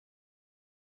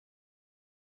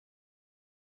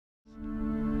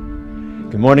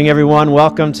Good morning, everyone.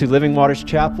 Welcome to Living Waters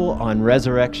Chapel on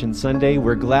Resurrection Sunday.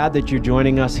 We're glad that you're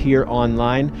joining us here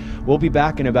online. We'll be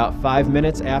back in about 5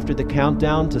 minutes after the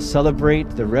countdown to celebrate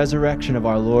the resurrection of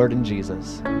our Lord and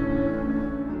Jesus.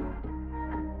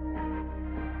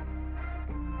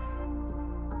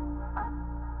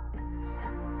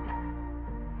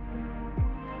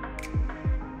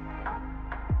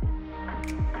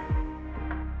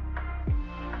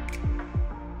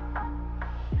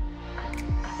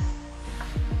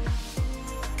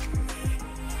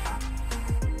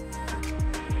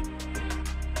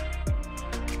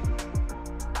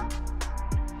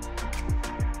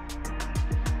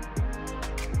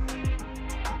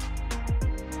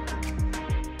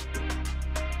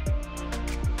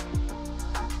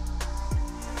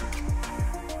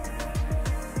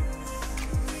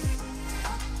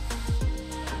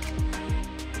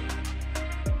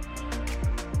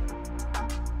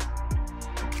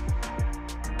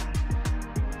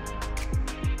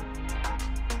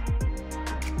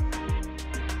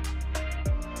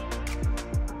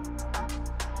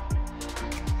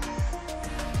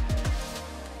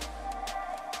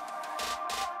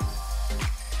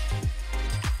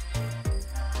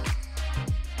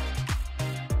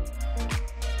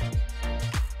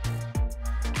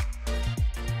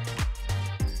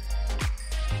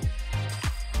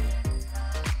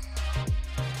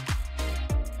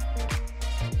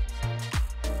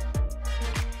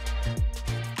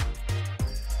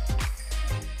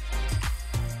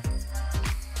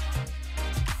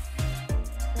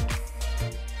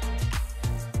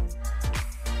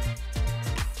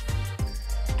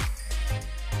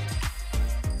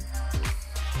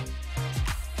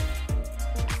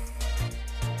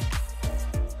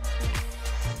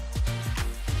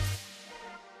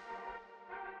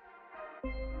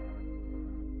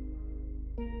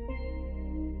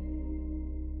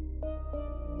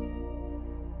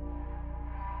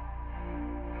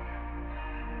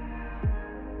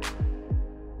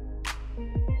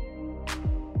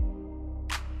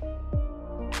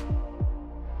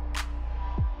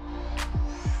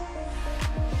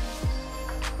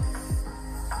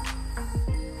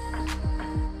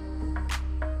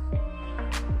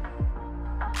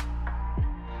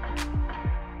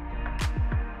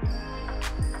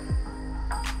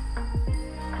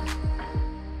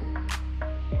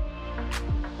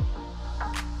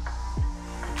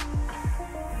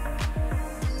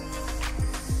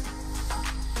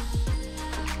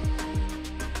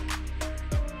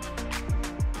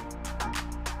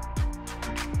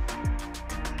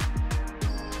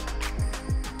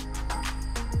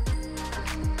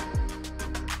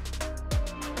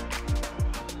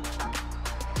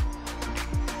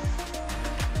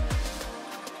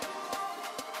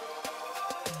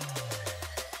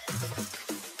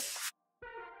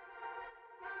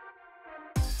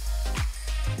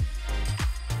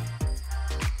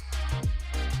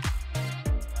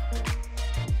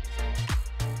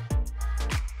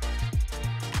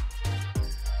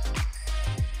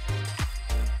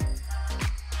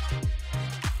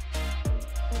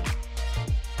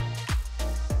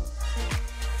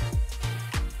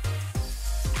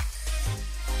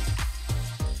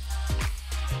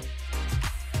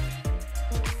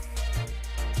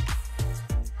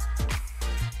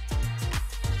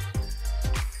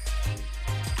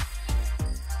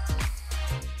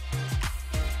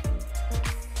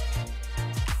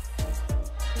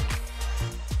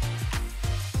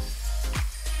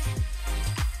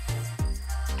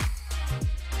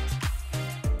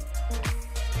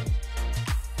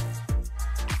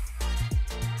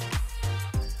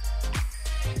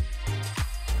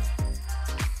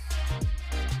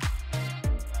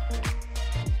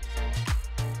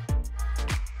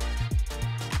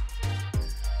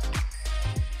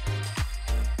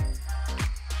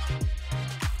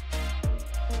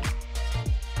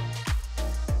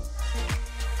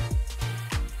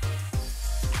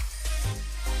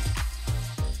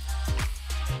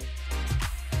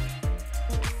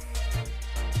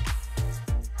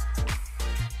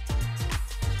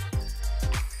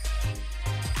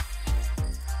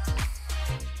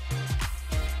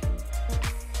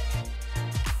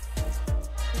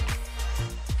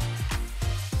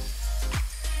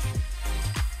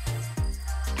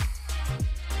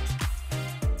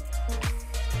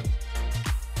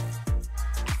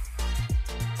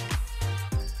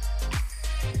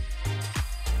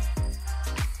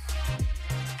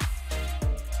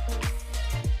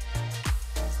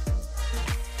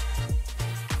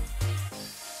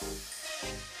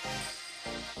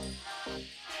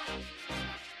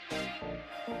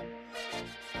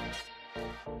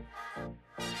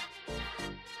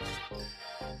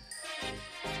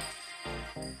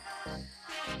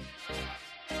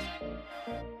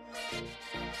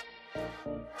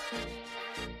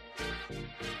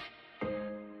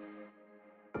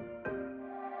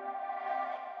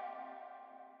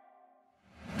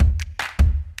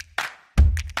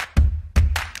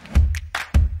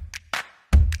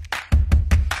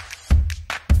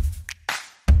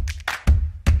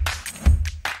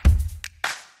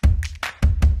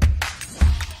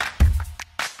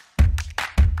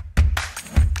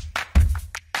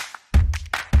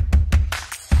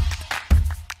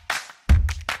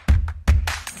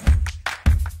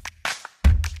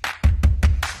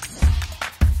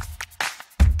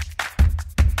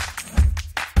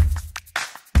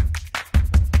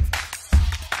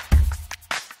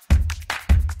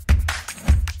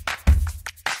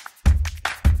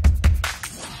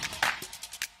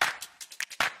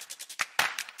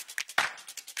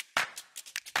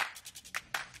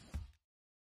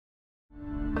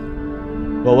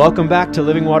 Well, welcome back to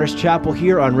Living Waters Chapel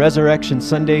here on Resurrection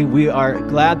Sunday. We are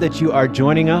glad that you are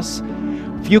joining us.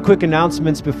 A few quick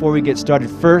announcements before we get started.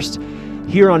 First,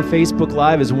 here on Facebook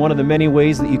Live is one of the many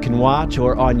ways that you can watch,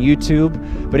 or on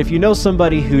YouTube. But if you know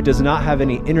somebody who does not have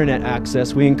any internet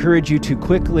access, we encourage you to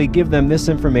quickly give them this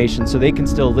information so they can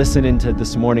still listen into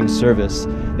this morning's service.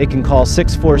 They can call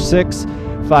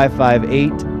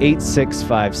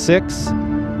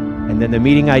 646-558-8656. And then the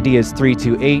meeting ID is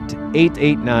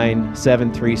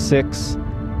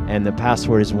 328-889-736, and the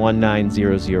password is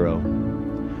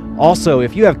 1900. Also,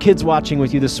 if you have kids watching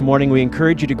with you this morning, we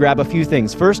encourage you to grab a few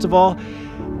things. First of all,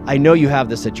 I know you have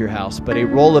this at your house, but a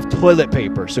roll of toilet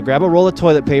paper. So grab a roll of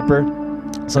toilet paper,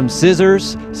 some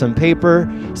scissors, some paper,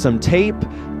 some tape,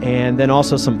 and then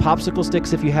also some popsicle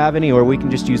sticks if you have any, or we can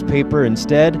just use paper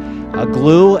instead, a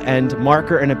glue and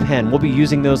marker and a pen. We'll be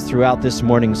using those throughout this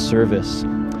morning's service.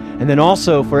 And then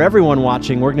also, for everyone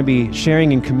watching, we're going to be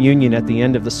sharing in communion at the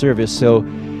end of the service. So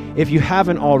if you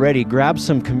haven't already, grab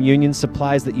some communion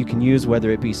supplies that you can use, whether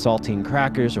it be saltine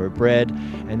crackers or bread,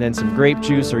 and then some grape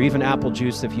juice or even apple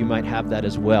juice if you might have that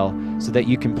as well, so that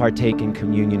you can partake in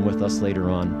communion with us later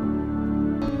on.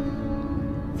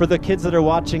 For the kids that are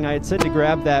watching, I had said to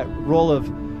grab that roll of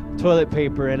toilet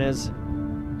paper, and as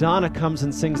Donna comes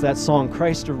and sings that song,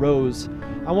 Christ Arose,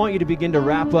 I want you to begin to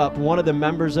wrap up one of the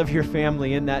members of your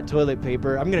family in that toilet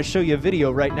paper. I'm going to show you a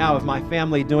video right now of my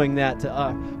family doing that to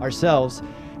ourselves.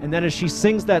 And then as she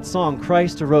sings that song,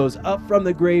 Christ arose, up from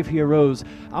the grave he arose,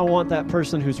 I want that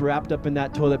person who's wrapped up in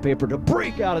that toilet paper to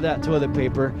break out of that toilet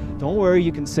paper. Don't worry,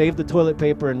 you can save the toilet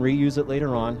paper and reuse it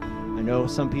later on. I know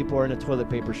some people are in a toilet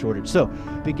paper shortage. So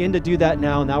begin to do that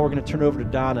now. Now we're going to turn over to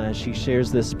Donna as she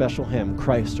shares this special hymn,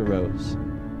 Christ Arose.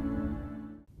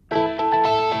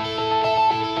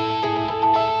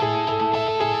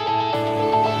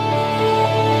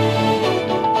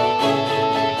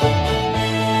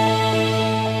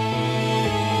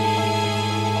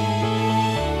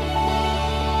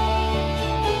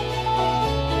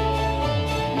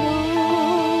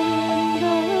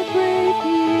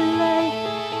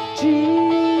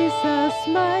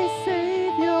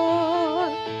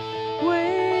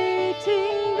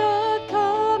 Waiting the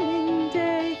coming day.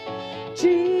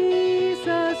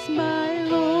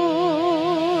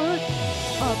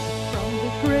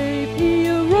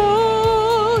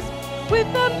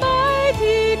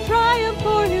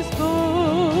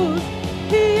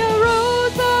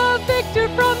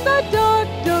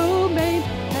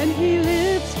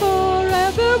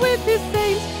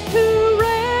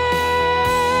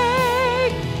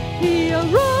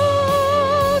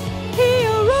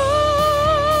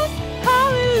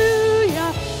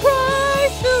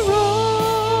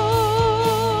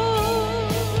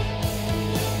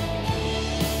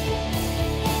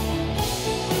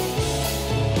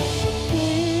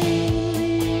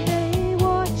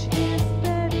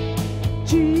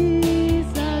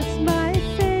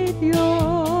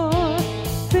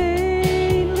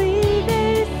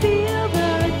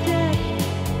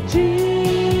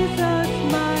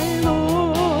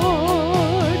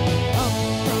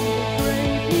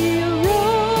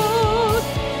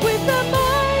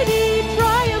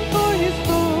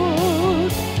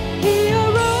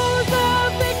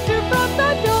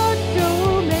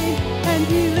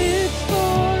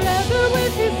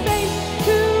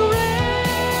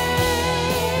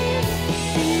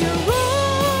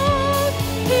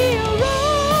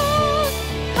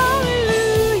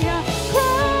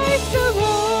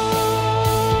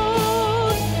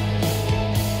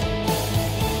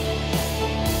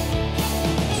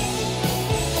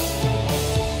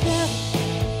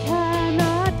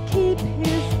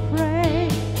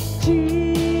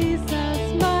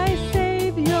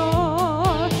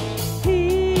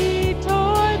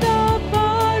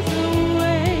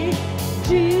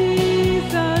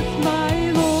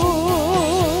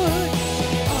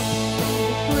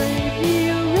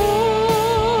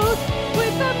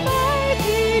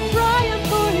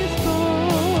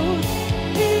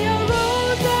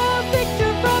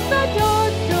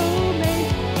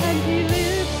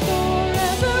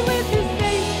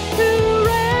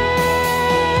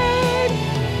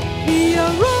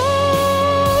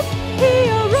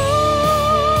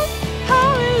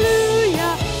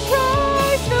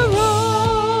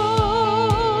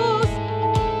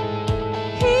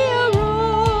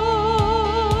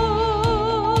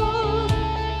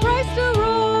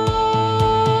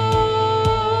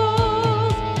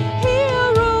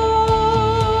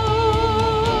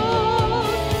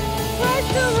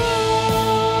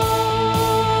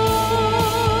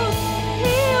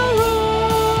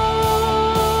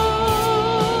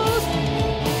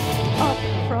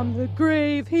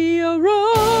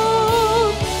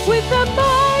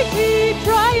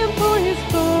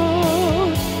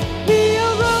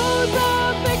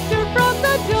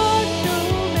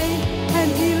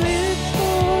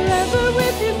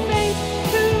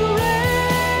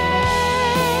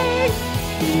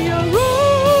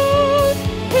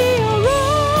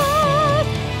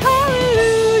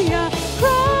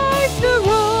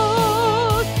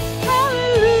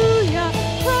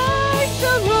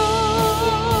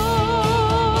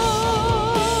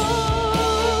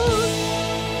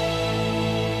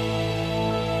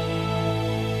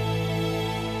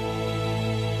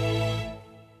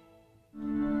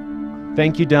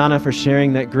 Thank you, Donna, for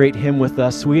sharing that great hymn with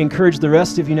us. We encourage the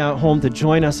rest of you now at home to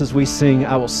join us as we sing,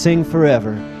 I Will Sing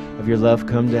Forever of Your Love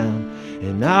Come Down.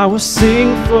 And I will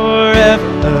sing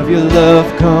forever of Your love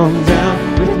come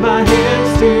down. With my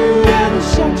hands to heaven,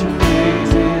 shout Your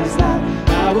praises loud.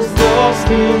 I was lost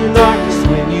in darkness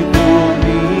when You pulled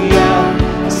me out.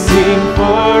 I sing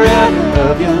forever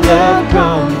of Your love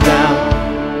come down.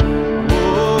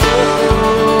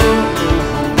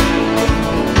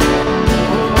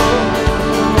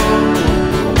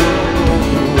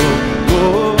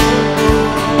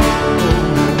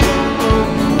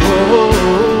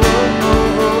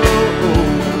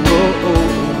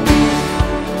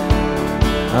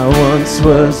 I once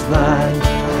was blind,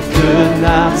 I could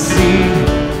not see.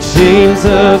 Chains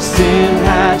of sin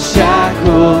had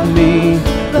shackled me,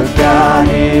 but God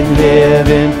in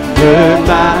heaven heard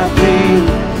my plea.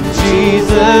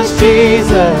 Jesus,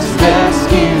 Jesus,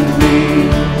 rescue me.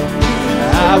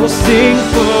 I will sing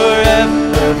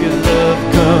forever of Your love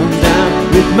come down.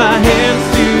 With my hands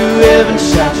to heaven,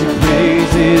 shout Your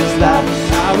praises loud.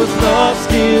 I was lost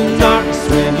in darkness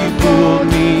when You pulled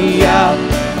me out.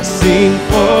 I sing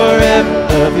forever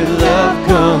of Your love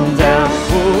come down. Oh.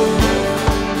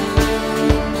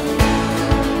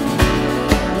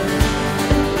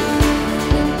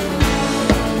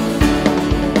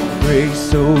 Grace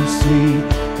so sweet,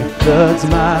 it floods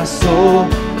my soul,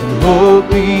 and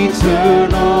hope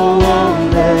eternal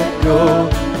won't let go.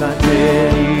 My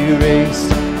debt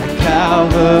erased at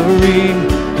Calvary,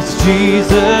 it's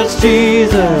Jesus,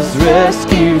 Jesus,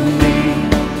 rescue me.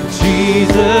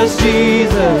 Jesus,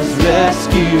 Jesus,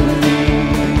 rescue me.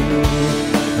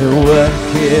 And what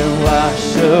can wash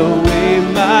away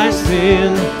my sin?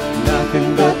 Nothing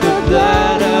but the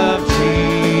blood of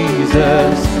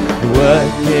Jesus. What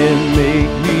can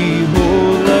make me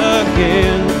whole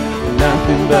again?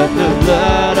 Nothing but the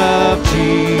blood of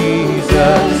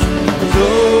Jesus. So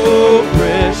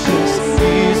precious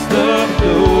is the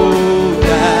flow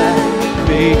that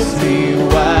makes me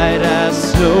white as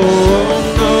snow.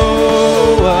 No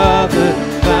other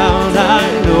found I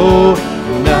know.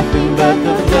 Nothing but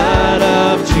the blood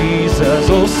of Jesus.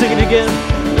 Oh, sing it again.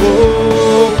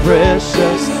 Oh,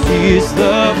 precious is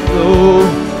the flow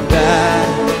that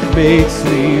makes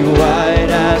me white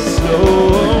as snow.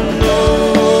 No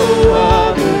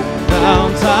other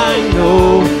fount I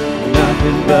know.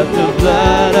 Nothing but the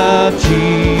blood of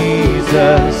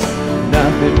Jesus.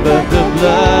 Nothing but the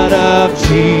blood of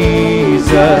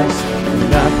Jesus.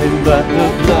 Nothing but the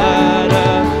blood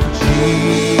of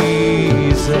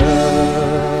Jesus.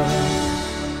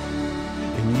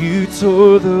 And You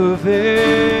tore the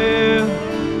veil.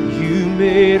 You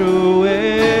made a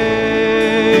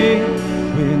way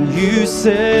when You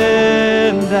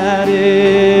said that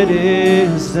it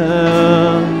is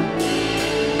done.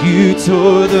 You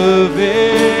tore the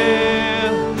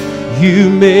veil. You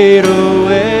made a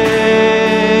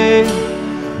way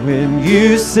when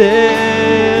You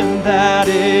said that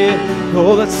it.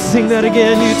 Oh, let's sing that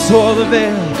again. You tore the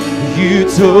veil. You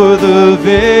tore the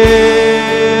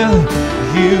veil.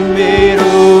 You made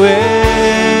a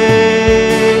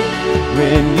way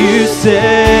when You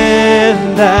said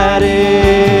that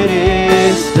it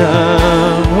is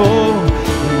done. Oh,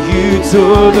 You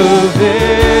tore the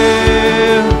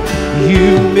veil.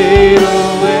 You made a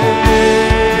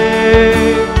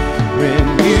way when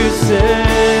You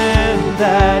said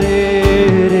that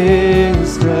it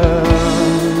is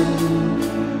done.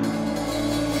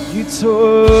 You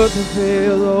tore the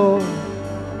veil, Lord.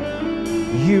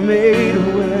 You made a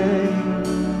way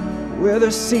where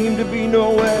there seemed to be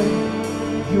no way.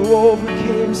 You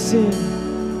overcame sin.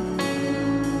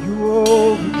 You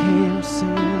overcame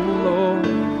sin, Lord.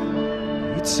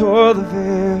 You tore the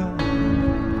veil.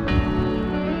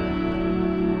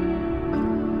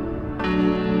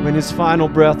 When His final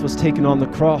breath was taken on the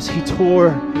cross, He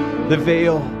tore the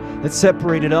veil that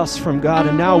separated us from God,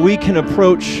 and now we can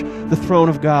approach the throne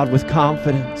of God with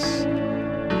confidence.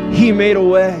 He made a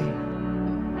way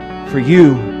for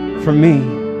you, for me.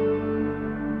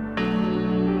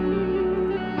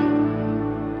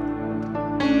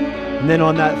 And then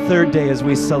on that third day, as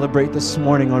we celebrate this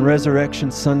morning on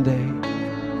Resurrection Sunday,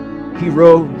 He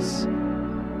rose,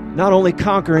 not only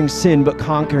conquering sin, but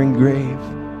conquering grave.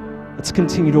 Let's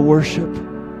continue to worship.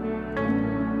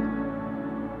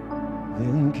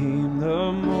 Then came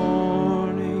the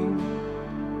morning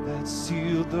that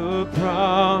sealed the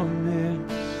promise.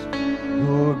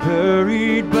 Your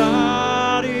buried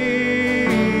body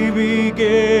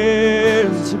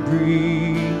began to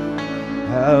breathe.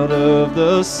 Out of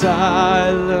the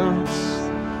silence,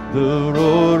 the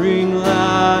roaring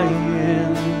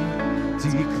lion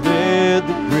declared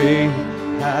the grave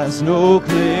has no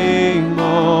claim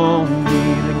on me.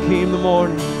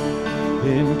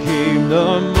 Then came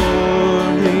the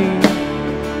morning,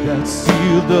 that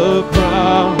sealed the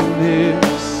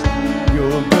promise.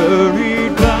 Your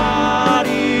buried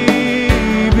body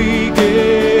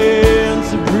began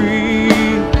to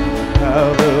breathe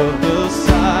out of the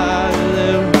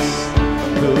silence.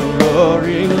 The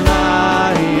roaring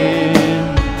lion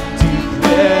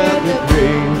declared the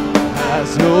grave has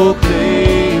no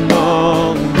claim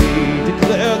on me.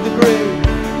 Declared the grave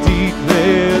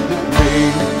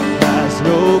has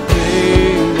no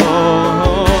claim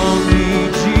on me.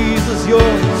 Jesus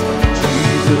yours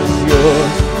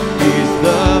is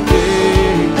the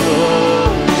victory.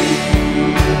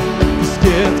 This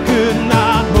death could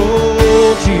not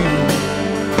hold you.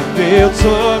 Veil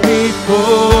tore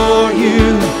before you.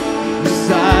 You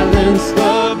silenced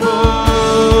the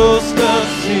boast of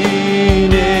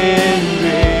sin and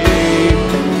grave.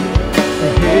 The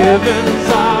heavens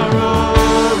are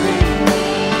roaring,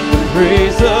 the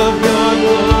praise of your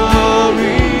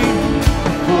glory.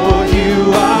 For you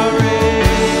are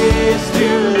raised to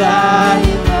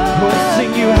life. Oh,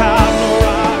 sing, you have no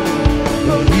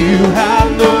rival. You have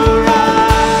no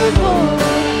rival.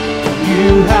 You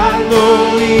have no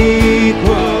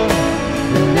equal.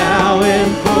 Now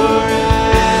and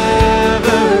forever,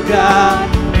 God,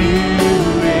 you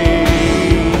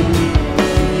reign.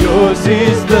 Yours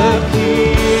is the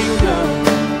kingdom.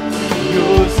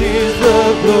 Yours is the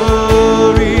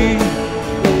glory.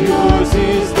 Yours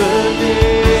is the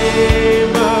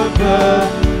name above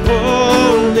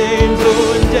all names.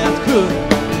 Oh, and death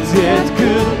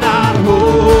could not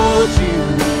hold you.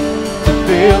 The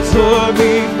veil tore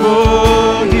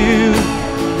before you.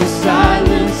 You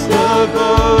silenced the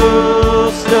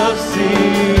boast of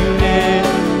sin and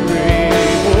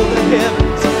grave. Oh,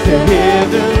 the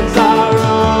heavens are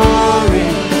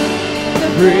roaring, the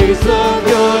praise of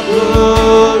your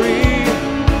glory.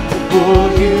 For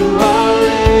you are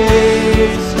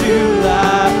raised to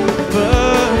life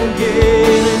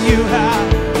again, and you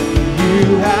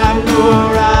have no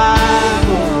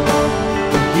rival.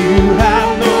 You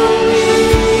have no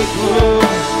equal.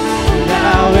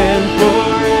 Now and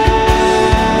forever,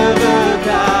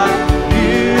 God,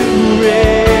 you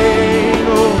reign.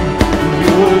 Oh,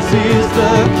 yours is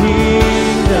the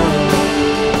kingdom.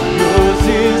 Yours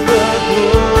is the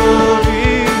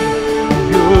glory.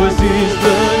 Yours is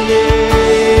the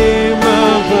name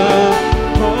above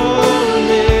all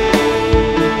names.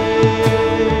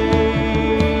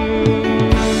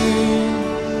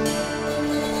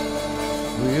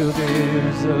 Well,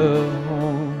 there's a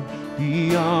home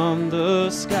beyond the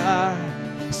sky.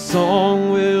 A song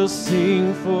we'll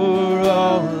sing for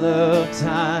all of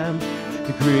time.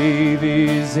 The grave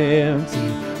is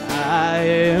empty, I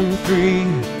am free.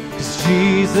 'Cause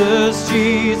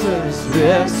Jesus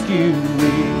rescued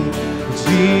me.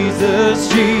 Jesus,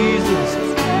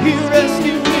 He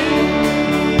rescued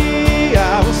me. I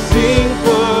will sing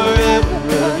forever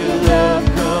of your love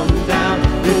come down.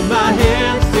 Lift my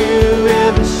hands to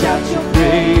heaven, shout your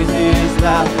praises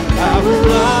loud. I was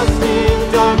lost in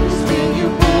darkness when you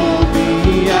pulled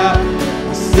me out.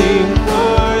 I sing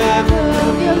forever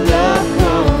of your love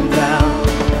come down.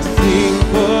 I sing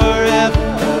forever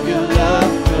of your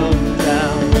love come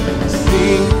down. I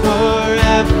sing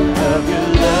forever of your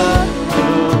love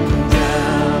come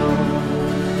down.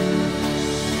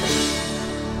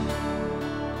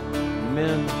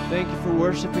 Amen. Thank you for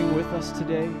worshiping with us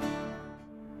today.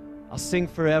 I'll sing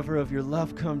forever of your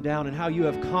love come down and how you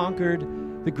have conquered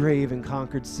the grave and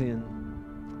conquered sin.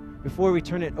 Before we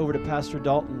turn it over to Pastor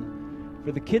Dalton,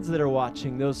 for the kids that are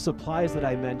watching, those supplies that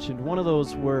I mentioned, one of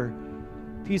those were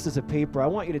pieces of paper. I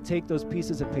want you to take those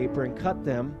pieces of paper and cut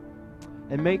them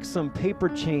and make some paper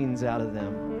chains out of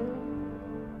them.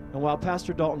 And while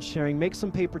Pastor Dalton's sharing, make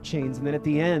some paper chains, and then at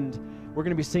the end, we're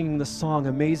going to be singing the song,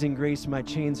 Amazing Grace, My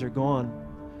Chains Are Gone.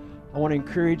 I want to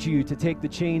encourage you to take the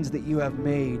chains that you have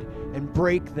made and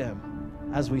break them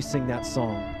as we sing that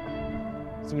song.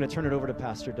 So I'm going to turn it over to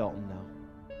Pastor Dalton now.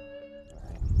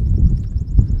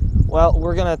 Well,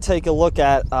 we're going to take a look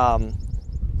at a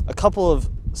couple of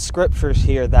scriptures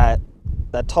here that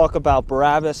talk about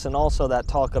Barabbas and also that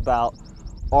talk about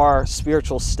our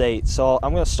spiritual state. So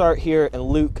I'm going to start here in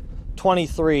Luke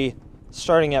 23,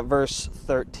 starting at verse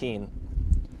 13.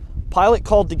 Pilate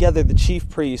called together the chief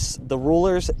priests, the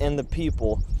rulers, and the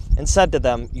people, and said to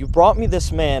them, "You brought me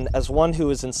this man as one who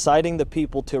is inciting the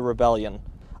people to rebellion.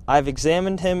 I have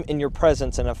examined him in your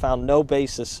presence and have found no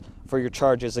basis for your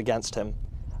charges against him.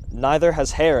 Neither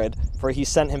has Herod, for he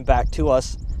sent him back to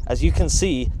us. As you can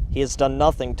see, he has done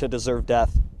nothing to deserve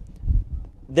death.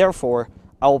 Therefore,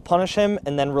 I will punish him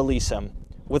and then release him.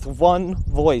 With one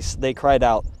voice they cried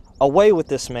out, "Away with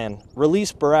this man!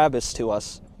 Release Barabbas to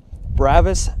us!"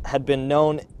 Barabbas had been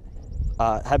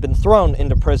thrown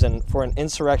into prison for an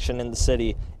insurrection in the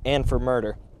city and for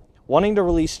murder. Wanting to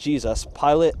release Jesus,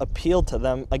 Pilate appealed to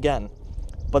them again,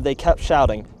 but they kept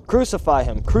shouting, "Crucify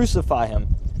him! Crucify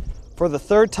him!" For the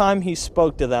third time he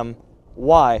spoke to them,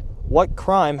 "Why? What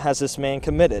crime has this man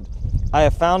committed? I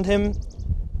have found in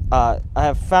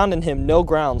him no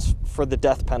grounds for the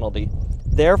death penalty.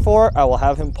 Therefore I will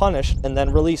have him punished and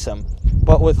then release him."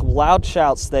 But with loud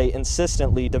shouts they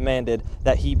insistently demanded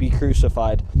that he be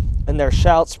crucified, and their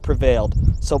shouts prevailed.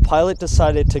 So Pilate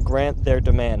decided to grant their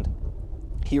demand.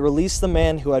 He released the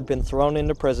man who had been thrown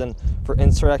into prison for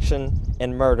insurrection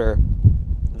and murder,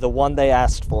 the one they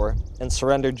asked for, and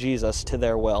surrendered Jesus to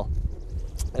their will.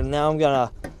 And now I'm going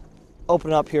to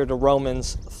open up here to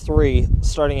Romans 3,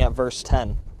 starting at verse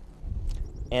 10.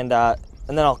 And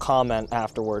then I'll comment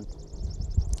afterward.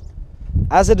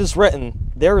 As it is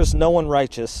written, "There is no one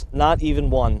righteous, not even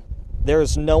one. There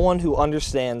is no one who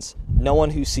understands, no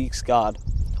one who seeks God.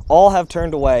 All have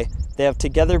turned away, they have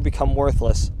together become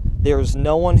worthless. There is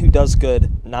no one who does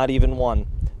good, not even one.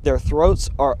 Their throats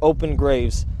are open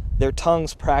graves, their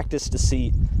tongues practice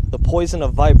deceit. The poison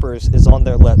of vipers is on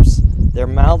their lips. Their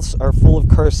mouths are full of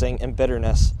cursing and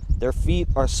bitterness. Their feet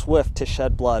are swift to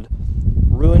shed blood.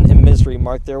 Ruin and misery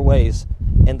mark their ways,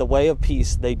 and the way of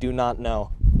peace they do not know.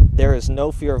 There is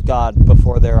no fear of God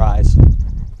before their eyes."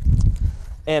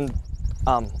 And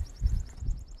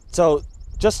so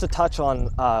just to touch on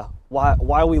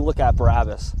why we look at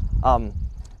Barabbas,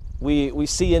 we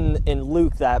see in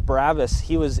Luke that Barabbas,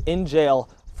 he was in jail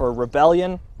for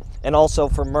rebellion and also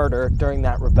for murder during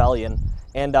that rebellion.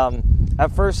 And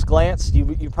at first glance,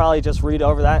 you probably just read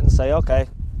over that and say, okay,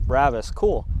 Barabbas,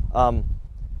 cool.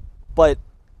 But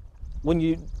when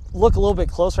you look a little bit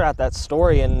closer at that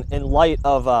story in light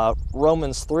of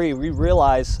Romans 3, we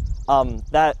realize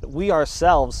that we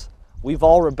ourselves, we've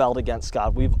all rebelled against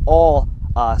God. We've all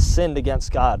sinned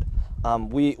against God.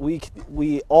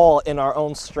 We all, in our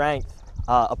own strength,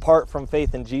 apart from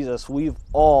faith in Jesus, we've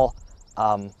all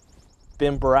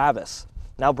been Barabbas.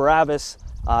 Now Barabbas,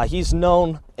 he's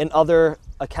known in other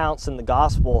accounts in the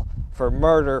gospel for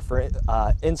murder, for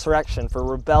insurrection, for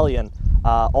rebellion,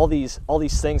 all these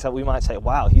things that we might say,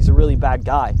 wow, he's a really bad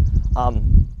guy.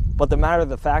 But the matter of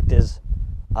the fact is,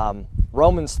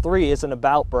 Romans 3 isn't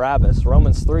about Barabbas.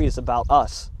 Romans 3 is about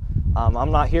us.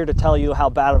 I'm not here to tell you how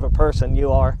bad of a person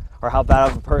you are or how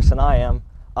bad of a person I am.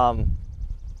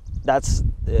 That's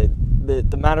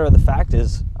the matter of the fact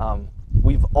is,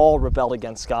 we've all rebelled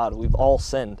against God. We've all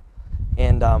sinned.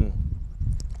 And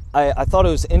I thought it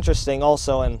was interesting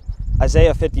also in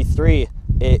Isaiah 53,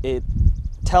 it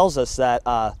tells us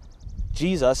that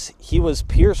Jesus, he was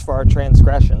pierced for our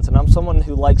transgressions. And I'm someone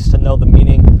who likes to know the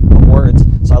meaning of words.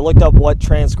 So I looked up what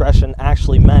transgression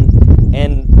actually meant.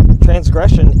 And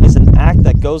transgression is an act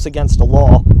that goes against a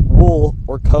law, rule,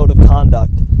 or code of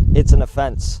conduct. It's an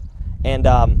offense. And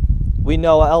we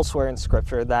know elsewhere in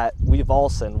Scripture that we've all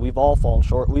sinned. We've all fallen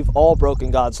short. We've all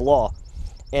broken God's law.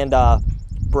 And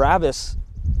Barabbas,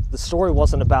 the story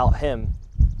wasn't about him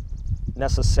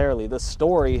necessarily. The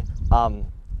story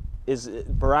is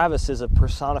Barabbas is a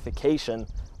personification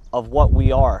of what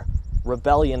we are,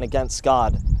 rebellion against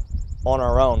God on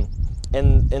our own.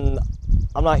 And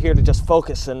I'm not here to just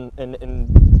focus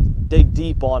and dig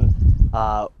deep on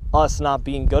us not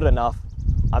being good enough.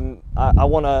 I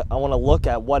want to look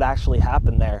at what actually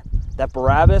happened there. That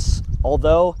Barabbas,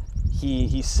 although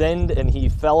he sinned and he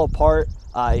fell apart,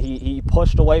 he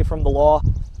pushed away from the law,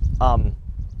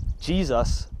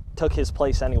 Jesus took his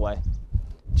place anyway.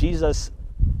 Jesus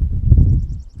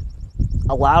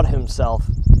allowed himself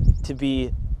to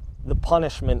be the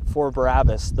punishment for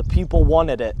Barabbas. The people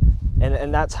wanted it,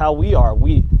 and that's how we are.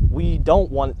 We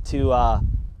don't want to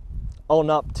own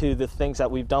up to the things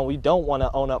that we've done. We don't want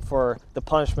to own up for the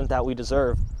punishment that we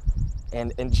deserve.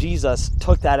 And Jesus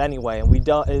took that anyway. And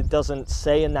it doesn't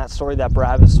say in that story that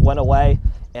Barabbas went away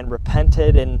and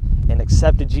repented and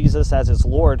accepted Jesus as his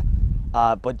Lord.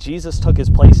 But Jesus took his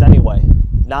place anyway,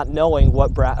 not knowing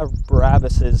what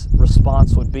Barabbas's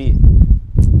response would be.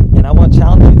 And I want to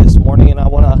challenge you this morning, and I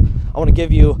want to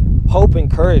give you hope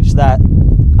and courage that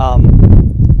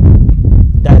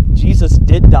that Jesus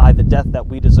did die the death that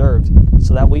we deserved,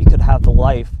 so that we could have the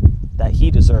life that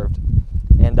he deserved.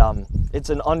 And it's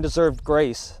an undeserved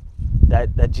grace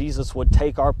that Jesus would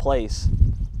take our place,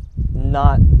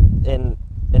 not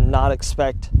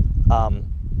expect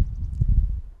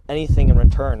anything in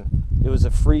return. It was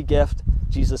a free gift.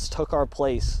 Jesus took our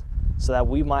place so that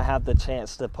we might have the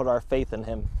chance to put our faith in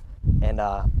him and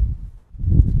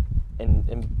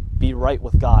be right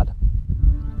with God.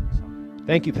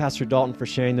 Thank you, Pastor Dalton, for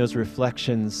sharing those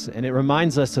reflections. And it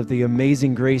reminds us of the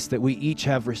amazing grace that we each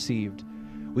have received.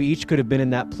 We each could have been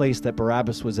in that place that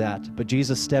Barabbas was at, but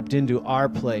Jesus stepped into our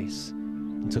place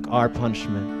and took our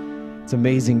punishment. It's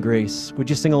amazing grace. Would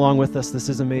you sing along with us? This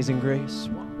is Amazing Grace.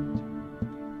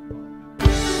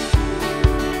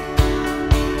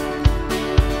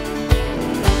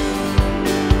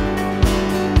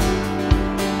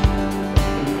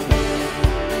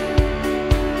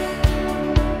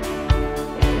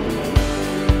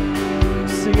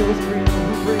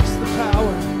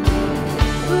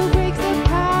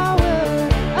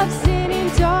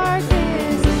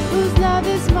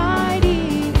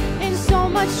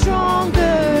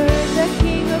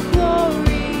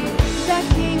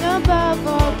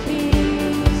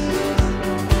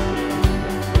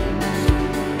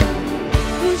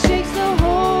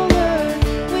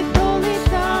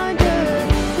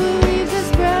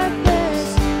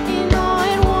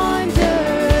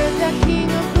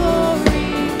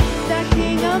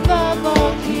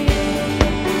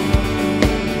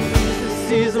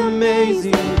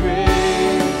 Amazing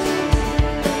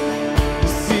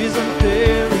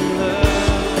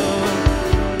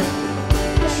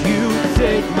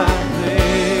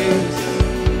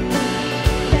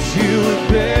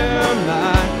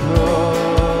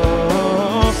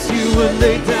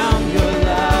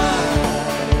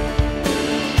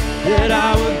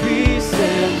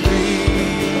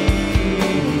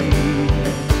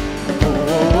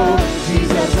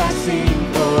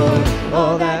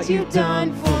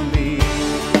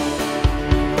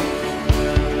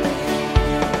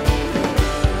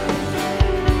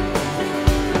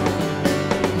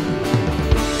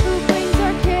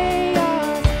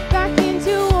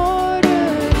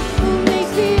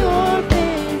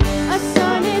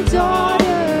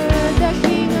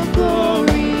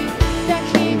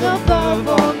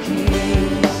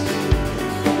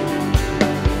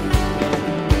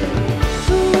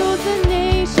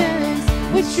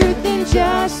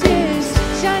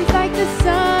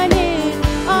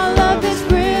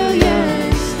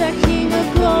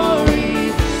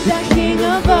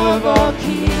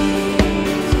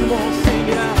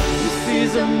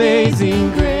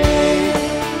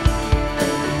grace,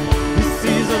 this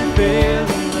is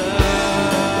unfailing love,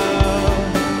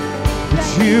 that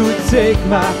you would take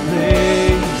my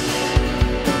place,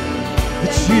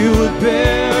 that you would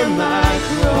bear my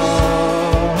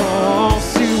cross,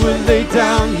 you would lay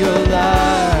down your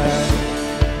life,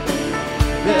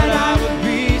 that I would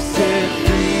be set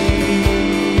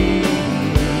free.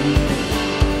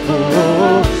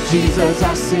 Oh, Jesus,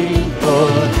 I sing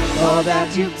for all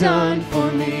that you've done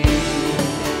for me.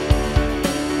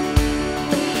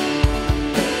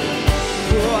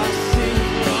 Oh, I sing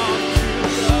for all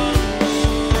you've done.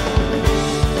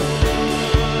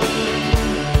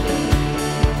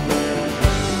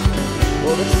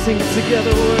 Oh, let's sing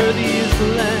together. Worthy is the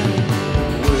Lamb,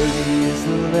 worthy is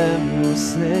the Lamb who was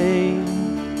slain,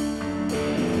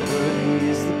 worthy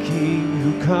is the King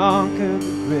who conquered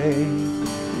the grave,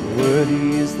 worthy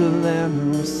is the Lamb who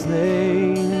was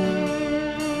slain.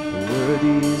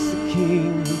 Worthy is the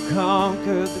King who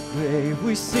conquered the grave.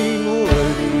 We sing,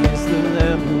 worthy is the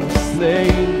Lamb who was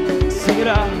slain. Sing it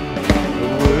out.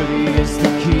 Worthy is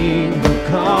the King who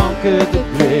conquered the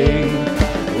grave.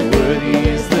 Worthy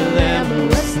is the Lamb who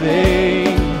was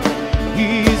slain.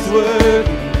 He's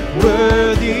worthy,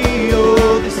 worthy.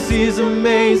 Oh, this is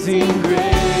amazing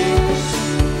grace.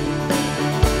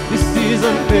 This is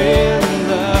unfailing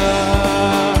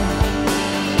love,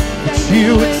 that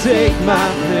you would take my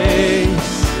place.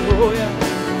 Oh yeah,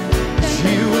 that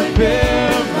you would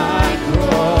bear my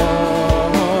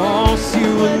cross, you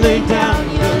would lay down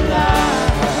your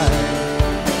life,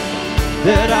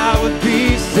 that I would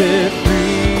be set free.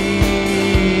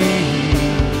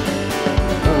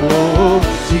 Oh,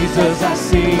 Jesus, I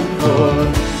sing for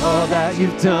all that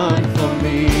you've done for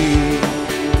me.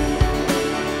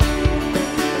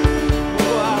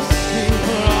 Oh, I sing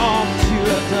for all that you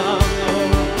have done.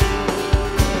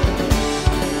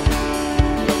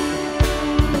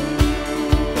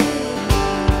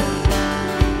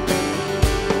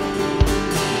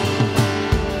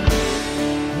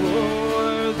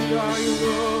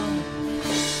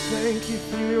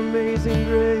 Amazing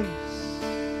grace,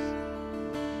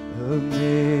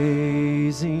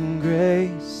 amazing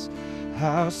grace,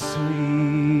 how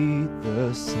sweet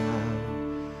the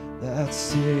sound that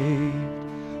saved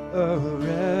a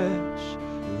wretch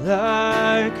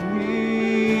like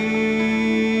me.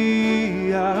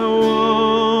 I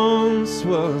once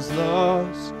was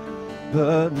lost,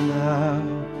 but now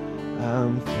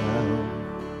I'm found,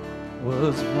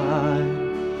 was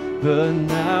blind, but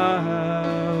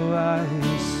now I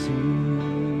see.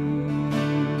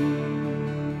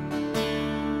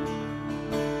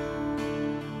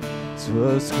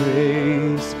 'Twas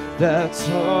grace that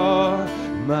taught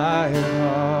my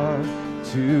heart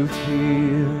to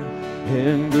fear,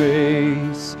 and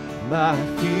grace my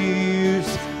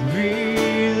fears relieved.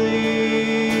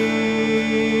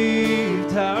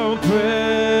 How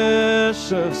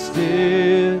precious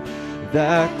did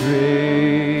that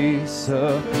grace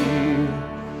appear,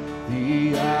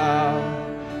 the hour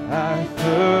I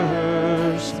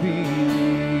first believed.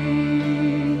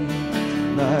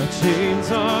 My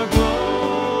chains are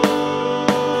gone,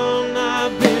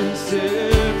 I've been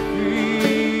set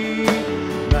free.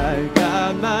 My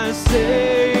God, my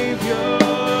Savior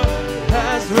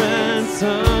has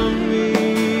ransomed me.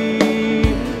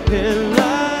 And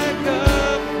like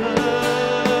a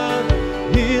flood,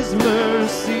 His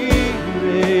mercy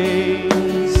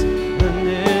reigns,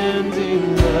 unending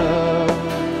love,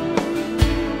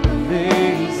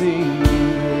 amazing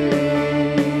grace.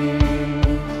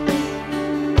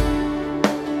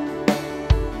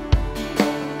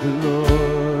 The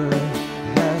Lord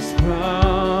has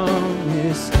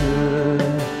promised good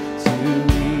to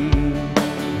me.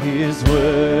 His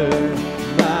word,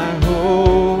 my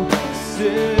hope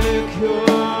secures.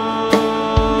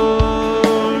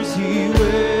 He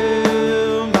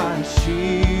will my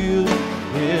shield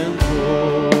and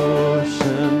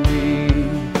portion be,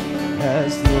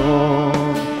 as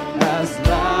long as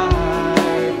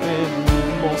life and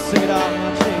more. Say it out,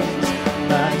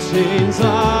 my chains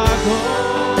are gone,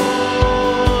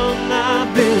 I've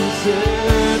been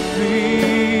set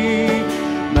free.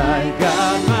 My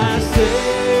God, my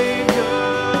Savior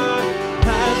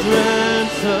has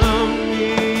ransomed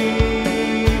me.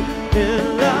 And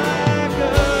like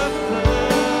a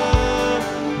flood,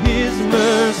 His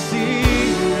mercy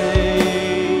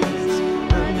reigns,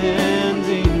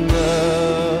 unending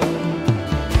love,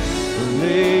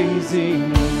 amazing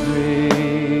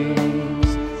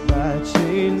grace. My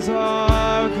chains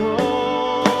are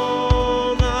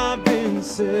gone, I've been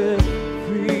set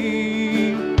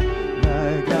free.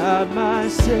 My God, my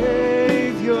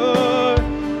Savior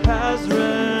has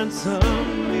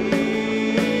ransomed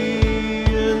me.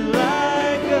 And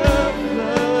like a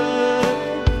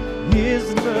flood,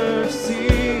 His mercy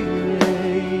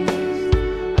reigns,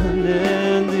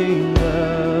 unending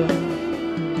love,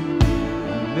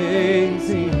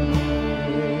 amazing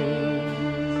grace.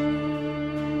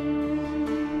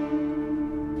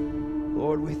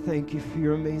 Lord, we thank you for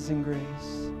your amazing grace.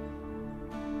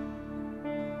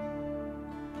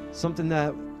 Something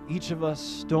that each of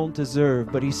us don't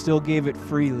deserve, but He still gave it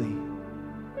freely.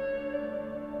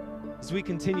 As we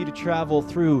continue to travel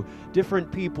through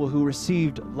different people who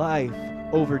received life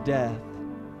over death,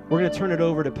 we're going to turn it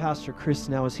over to Pastor Chris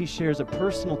now as he shares a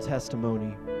personal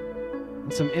testimony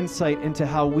and some insight into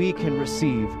how we can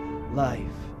receive life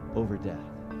over death.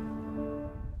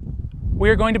 We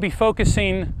are going to be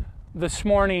focusing this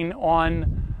morning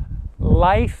on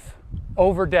life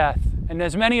over death. And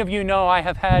as many of you know, I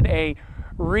have had a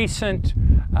recent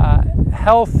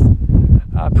health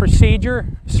procedure,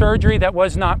 surgery that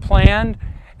was not planned.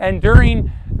 And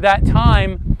during that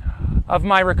time of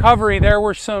my recovery, there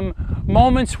were some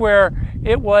moments where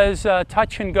it was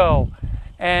touch and go.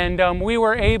 And we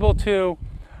were able to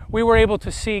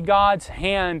see God's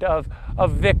hand of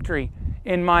victory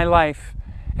in my life.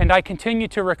 And I continue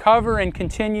to recover and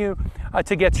continue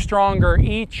to get stronger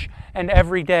each and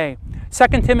every day.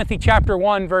 2 Timothy chapter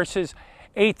 1 verses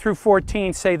 8 through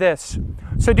 14 say this: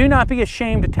 "So do not be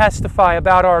ashamed to testify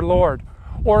about our Lord,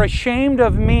 or ashamed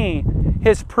of me,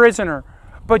 His prisoner,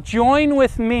 but join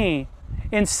with me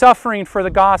in suffering for the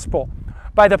gospel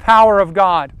by the power of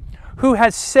God, who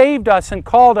has saved us and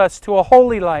called us to a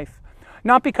holy life,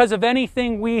 not because of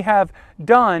anything we have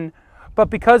done, but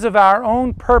because of our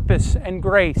own purpose and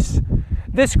grace.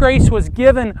 This grace was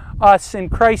given us in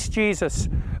Christ Jesus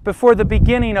before the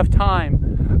beginning of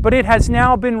time, but it has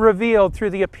now been revealed through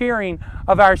the appearing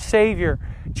of our Savior,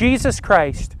 Jesus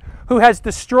Christ, who has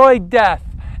destroyed death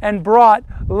and brought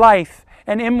life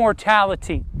and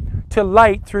immortality to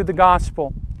light through the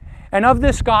gospel. And of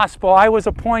this gospel I was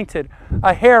appointed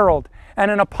a herald and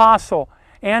an apostle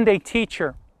and a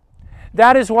teacher.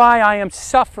 That is why I am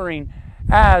suffering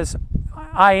as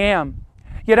I am.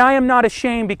 Yet I am not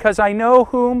ashamed, because I know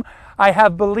whom I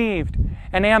have believed,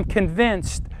 and am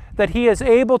convinced that He is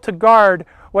able to guard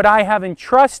what I have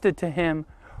entrusted to Him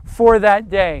for that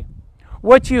day.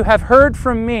 What you have heard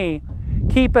from me,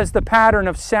 keep as the pattern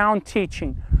of sound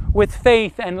teaching, with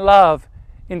faith and love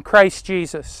in Christ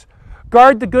Jesus.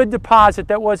 Guard the good deposit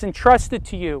that was entrusted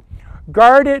to you.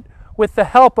 Guard it with the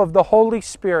help of the Holy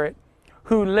Spirit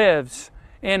who lives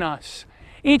in us.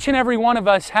 Each and every one of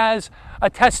us has a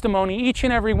testimony. Each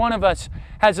and every one of us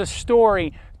has a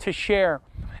story to share.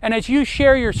 And as you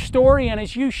share your story and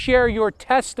as you share your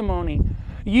testimony,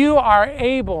 you are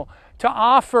able to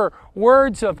offer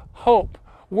words of hope,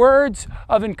 words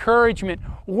of encouragement,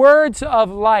 words of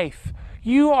life.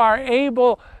 You are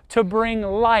able to bring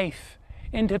life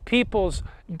into people's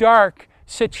dark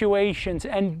situations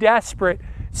and desperate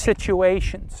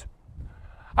situations.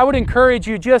 I would encourage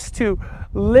you just to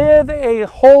live a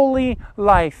holy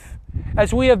life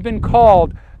as we have been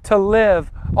called to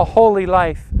live a holy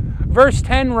life. Verse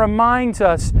 10 reminds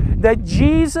us that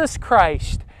Jesus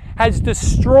Christ has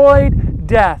destroyed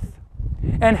death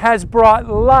and has brought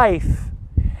life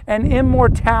and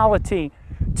immortality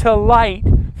to light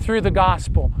through the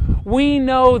gospel. We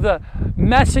know the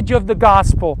message of the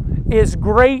gospel is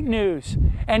great news,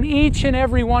 and each and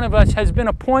every one of us has been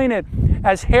appointed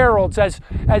as heralds, as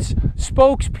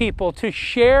spokespeople to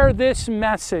share this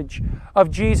message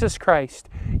of Jesus Christ.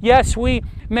 Yes, we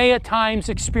may at times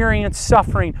experience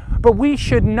suffering, but we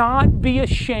should not be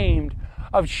ashamed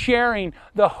of sharing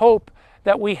the hope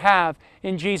that we have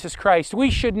in Jesus Christ. We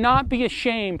should not be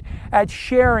ashamed at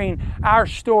sharing our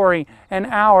story and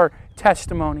our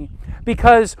testimony,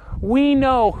 because we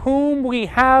know whom we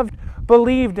have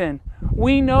believed in.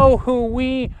 We know who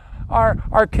we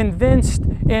are convinced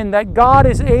in, that God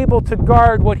is able to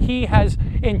guard what He has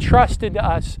entrusted to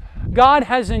us. God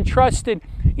has entrusted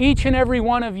each and every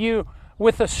one of you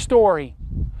with a story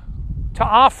to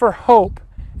offer hope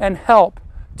and help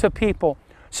to people.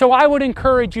 So I would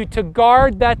encourage you to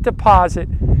guard that deposit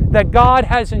that God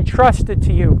has entrusted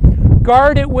to you.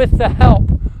 Guard it with the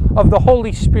help of the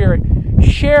Holy Spirit.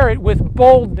 Share it with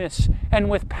boldness and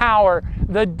with power,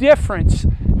 the difference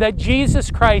that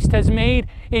Jesus Christ has made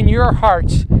in your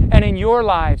hearts and in your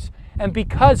lives. And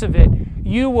because of it,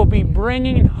 you will be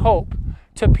bringing hope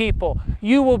to people.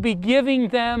 You will be giving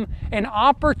them an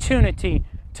opportunity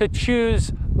to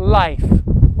choose life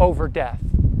over death.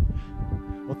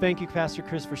 Well, thank you, Pastor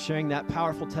Chris, for sharing that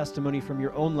powerful testimony from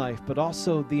your own life, but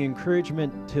also the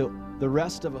encouragement to the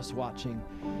rest of us watching,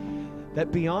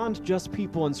 that beyond just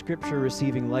people in Scripture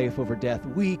receiving life over death,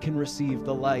 we can receive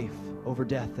the life over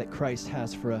death that Christ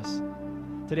has for us.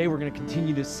 Today we're going to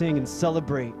continue to sing and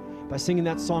celebrate by singing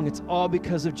that song, It's All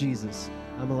Because of Jesus,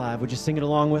 I'm Alive. Would you sing it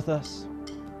along with us?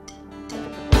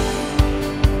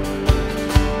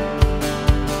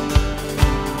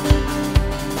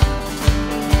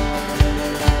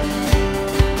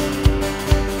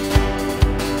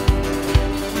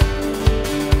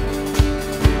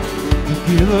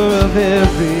 Giver of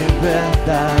every breath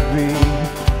I breathe,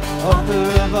 author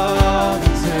of all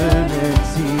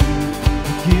eternity,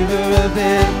 the giver of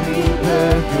every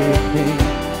perfect thing,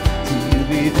 to you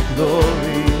be the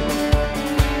glory,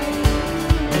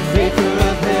 the maker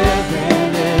of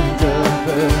heaven and of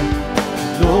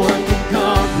earth, no one can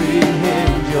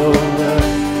comprehend your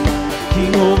worth,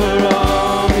 King over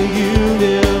all the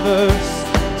universe,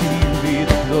 to you be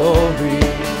the glory.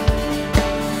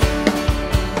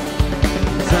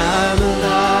 I'm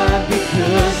alive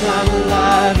because I'm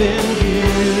alive in you.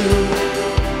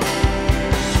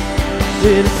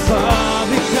 It's all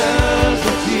because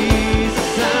of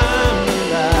Jesus I'm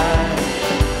alive.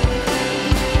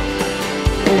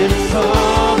 It's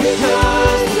all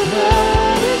because of the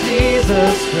blood of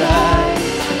Jesus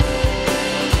Christ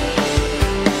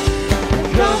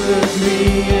covers me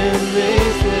and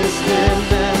makes this dead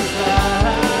man's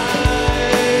life.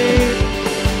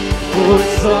 Oh,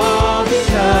 it's all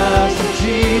because of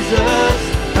Jesus,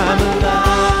 I'm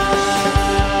alive.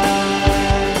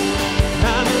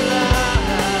 I'm alive.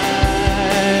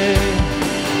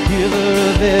 Giver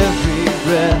of every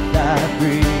breath I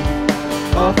breathe,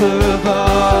 author of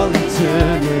all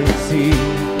eternity,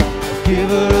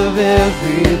 giver of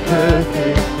every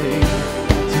perfect thing,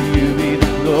 to you be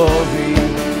the glory,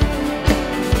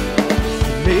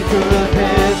 maker of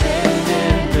heaven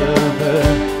and of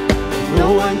earth, no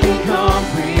one can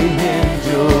comprehend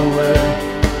your word,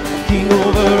 King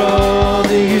over all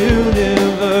the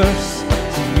universe,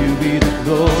 to you be the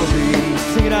glory.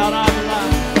 Sing it out, I'm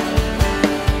alive.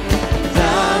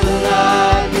 I'm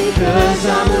alive because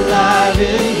I'm alive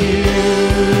in you.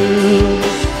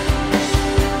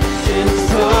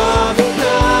 It's all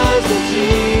because of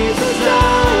Jesus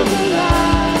I'm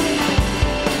alive.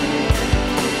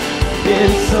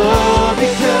 It's all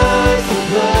because the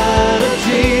blood of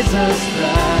Jesus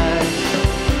Christ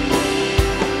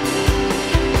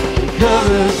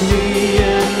covers me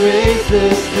and raised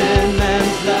this dead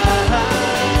man's life.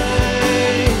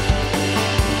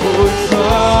 Oh, it's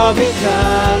all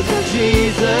because of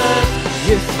Jesus.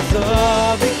 Yes, it's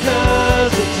all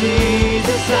because of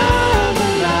Jesus I'm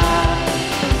alive.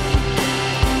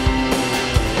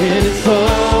 And it's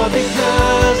all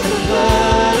because of the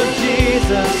blood of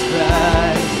Jesus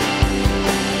Christ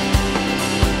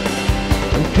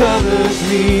covers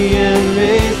me and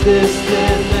raised this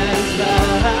dead man's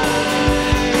life.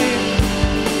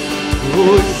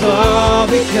 Oh, it's all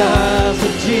because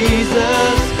of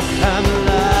Jesus I'm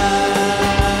alive.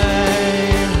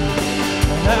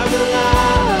 I'm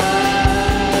alive.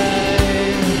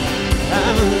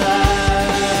 I'm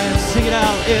alive. Sing it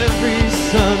out. Every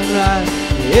sunrise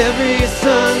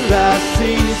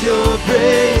sings your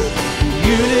praise. The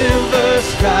universe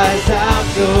cries out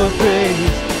your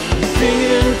praise.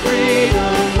 Singing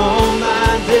freedom all my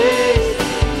days.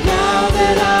 Now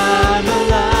that I'm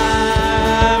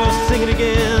alive, I'll sing it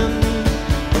again.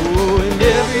 Oh, and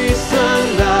every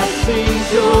sunrise sings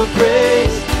your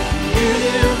praise. The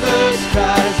universe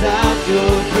cries out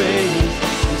your praise.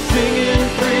 I'm singing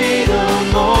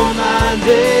freedom all my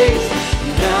days.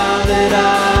 Now that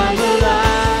I'm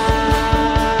alive,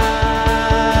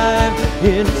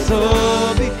 and it's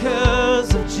all because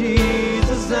of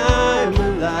Jesus I'm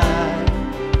alive.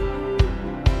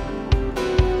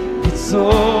 It's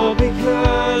all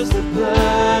because the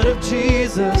blood of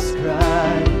Jesus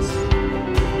Christ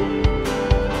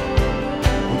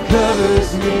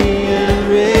covers me and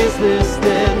raised this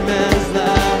dead man's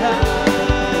life.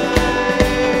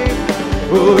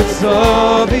 Oh, it's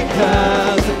all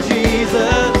because of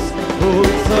Jesus. Oh,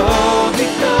 it's all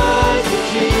because of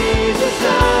Jesus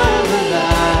I'm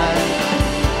alive.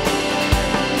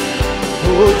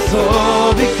 Oh, it's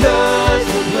all because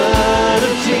the blood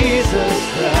of Jesus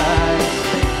Christ.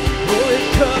 Oh, it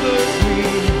covers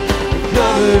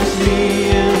me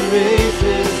and raised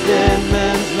this dead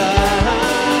man's life.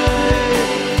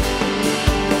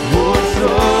 Oh, it's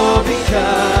all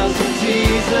because of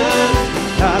Jesus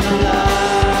I'm alive.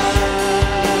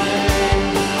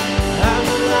 I'm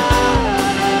alive.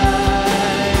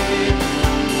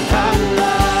 I'm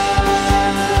alive.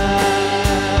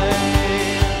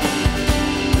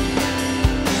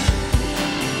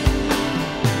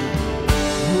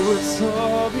 Oh, it's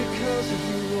all because of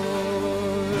you,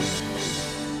 Lord.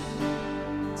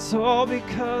 It's all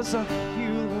because of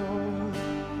you, Lord.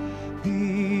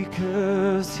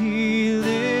 Because He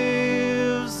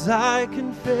lives, I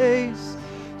can face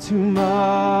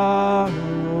tomorrow.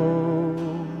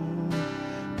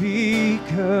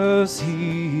 Because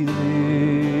He lives,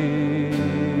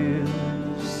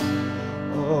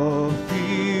 all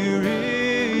fear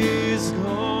is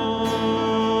gone.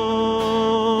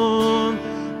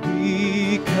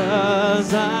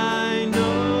 Because I know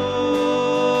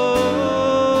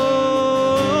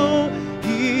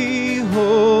He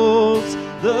holds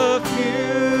the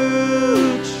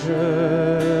future,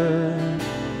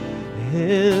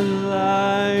 and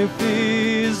life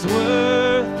is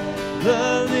worth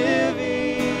the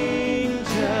living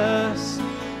just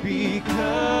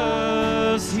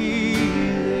because He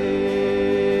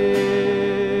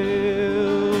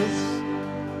lives.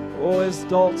 Oh, as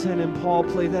Dalton and Paul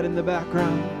play that in the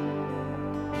background,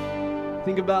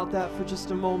 think about that for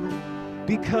just a moment.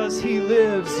 Because He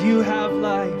lives, you have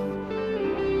life.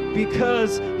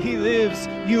 Because He lives,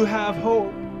 you have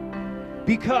hope.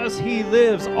 Because He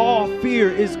lives, all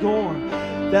fear is gone.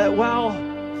 That while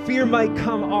fear might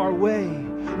come our way,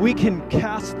 we can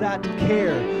cast that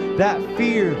care, that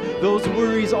fear, those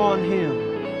worries on Him.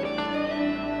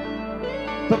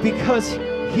 But because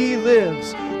He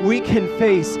lives, we can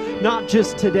face not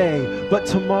just today, but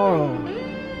tomorrow,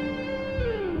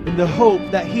 in the hope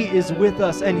that He is with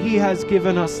us and He has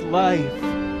given us life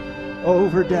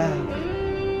over death.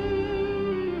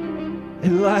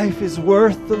 And life is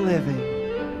worth the living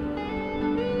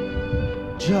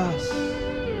just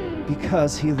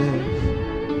because He lives.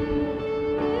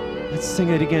 Let's sing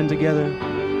it again together.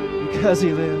 Because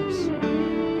He lives.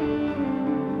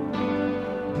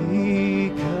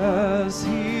 Because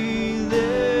He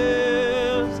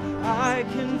lives, I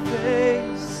can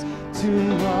face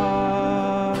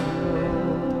tomorrow.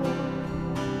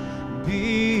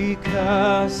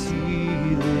 Because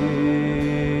He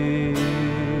lives,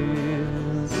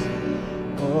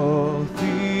 all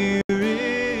fear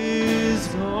is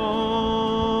gone.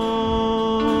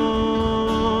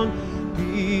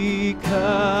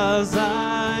 Because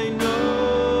I know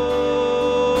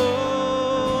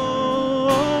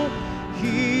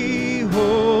He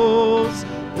holds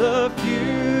the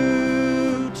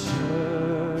future,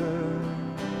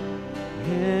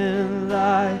 and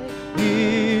life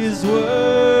is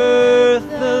worth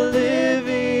the living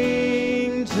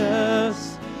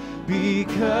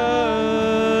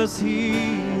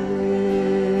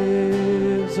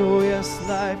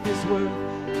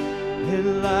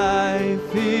and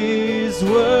life is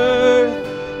worth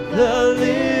the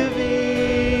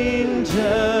living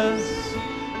just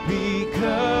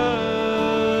because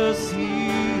He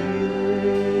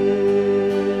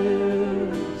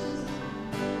lives.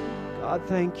 God,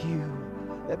 thank you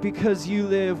that because you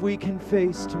live, we can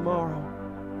face tomorrow.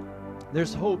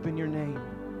 There's hope in your name.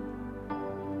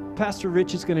 Pastor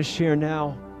Rich is going to share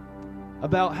now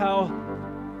about how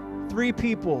 3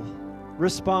 people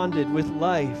responded with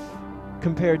life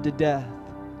compared to death.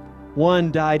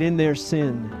 1 died in their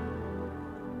sin,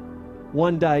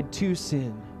 1 died to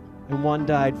sin, and 1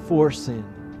 died for sin.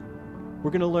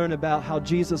 We're going to learn about how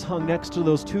Jesus hung next to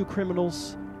those 2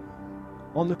 criminals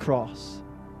on the cross.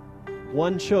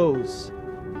 1 chose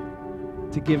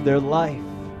to give their life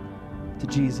to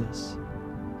Jesus.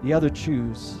 The other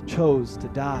chose to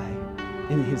die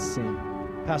in his sin.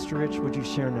 Pastor Rich, would you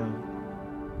share now?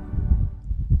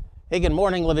 Hey, good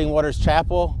morning, Living Waters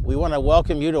Chapel. We want to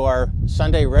welcome you to our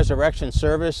Sunday resurrection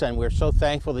service, and we're so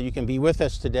thankful that you can be with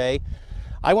us today.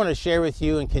 I want to share with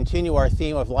you and continue our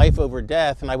theme of life over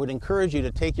death, and I would encourage you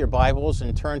to take your Bibles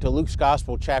and turn to Luke's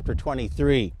Gospel, chapter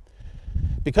 23.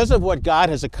 Because of what God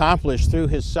has accomplished through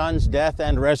his Son's death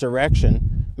and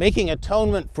resurrection, making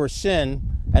atonement for sin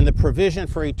and the provision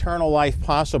for eternal life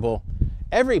possible,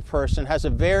 every person has a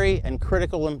very and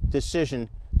critical decision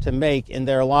to make in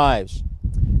their lives.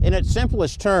 In its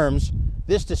simplest terms,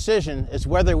 this decision is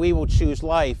whether we will choose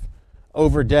life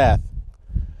over death.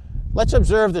 Let's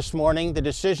observe this morning the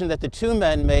decision that the 2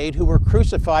 men made who were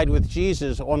crucified with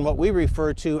Jesus on what we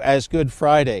refer to as Good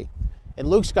Friday. In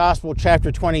Luke's Gospel,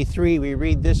 chapter 23, we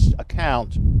read this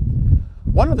account.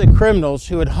 One of the criminals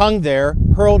who had hung there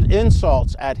hurled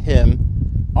insults at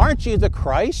him. "Aren't you the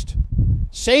Christ?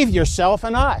 Save yourself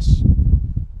and us."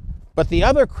 But the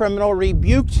other criminal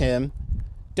rebuked him.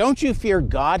 "Don't you fear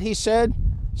God," he said,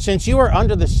 "since you are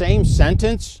under the same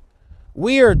sentence?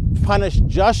 We are punished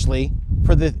justly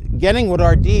for getting what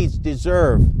our deeds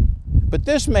deserve. But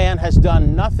this man has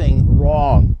done nothing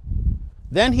wrong."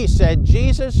 Then he said,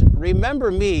 "Jesus,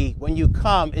 remember me when you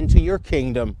come into your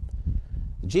kingdom."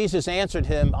 Jesus answered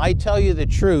him, "I tell you the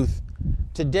truth.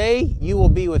 Today you will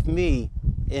be with me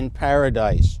in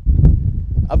paradise."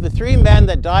 Of the 3 men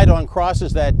that died on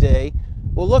crosses that day,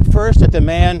 we'll look first at the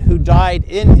man who died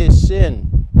in his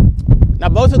sin. Now,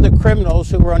 both of the criminals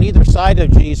who were on either side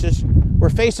of Jesus were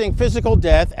facing physical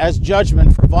death as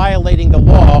judgment for violating the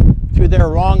law through their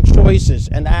wrong choices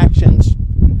and actions.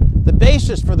 The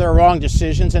basis for their wrong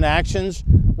decisions and actions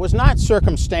was not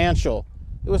circumstantial.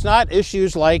 It was not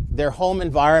issues like their home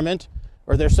environment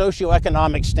or their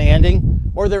socioeconomic standing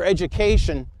or their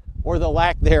education or the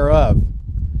lack thereof.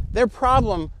 Their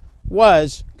problem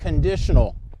was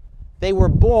conditional. They were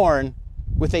born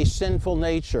with a sinful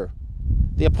nature.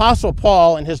 The Apostle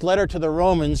Paul, in his letter to the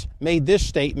Romans, made this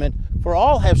statement, "For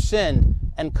all have sinned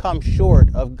and come short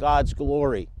of God's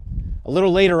glory." A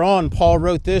little later on, Paul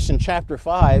wrote this in chapter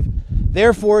 5,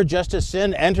 "Therefore, just as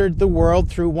sin entered the world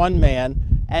through one man,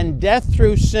 and death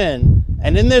through sin,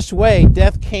 and in this way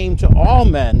death came to all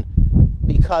men,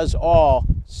 because all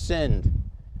sinned."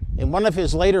 In one of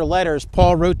his later letters,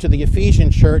 Paul wrote to the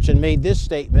Ephesian church and made this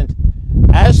statement,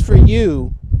 "As for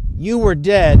you, you were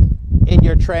dead in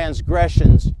your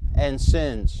transgressions and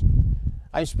sins."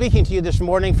 I'm speaking to you this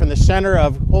morning from the center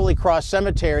of Holy Cross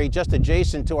Cemetery, just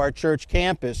adjacent to our church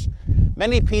campus.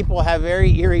 Many people have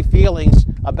very eerie feelings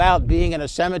about being in a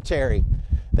cemetery.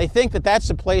 They think that that's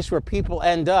the place where people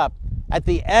end up at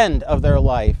the end of their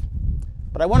life.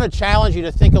 But I want to challenge you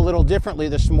to think a little differently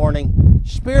this morning.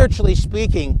 Spiritually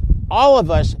speaking, all of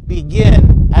us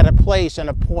begin at a place and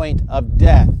a point of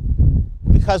death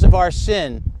because of our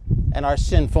sin and our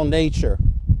sinful nature.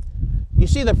 You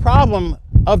see, the problem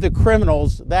of the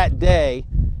criminals that day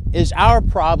is our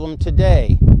problem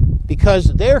today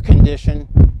because their condition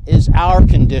is our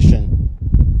condition.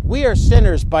 We are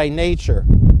sinners by nature,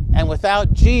 and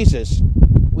without Jesus,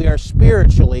 we are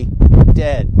spiritually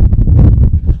dead.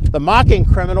 The mocking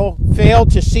criminal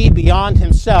failed to see beyond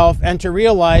himself and to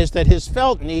realize that his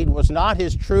felt need was not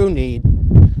his true need,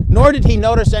 nor did he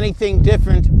notice anything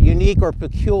different, unique, or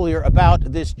peculiar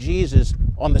about this Jesus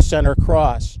on the center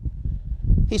cross.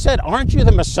 He said, "Aren't you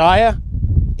the Messiah?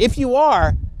 If you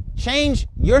are, change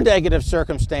your negative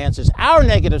circumstances, our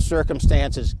negative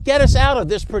circumstances. Get us out of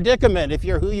this predicament if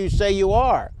you're who you say you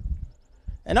are."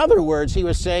 In other words, he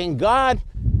was saying, "God,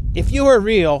 if you are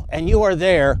real and you are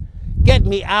there, get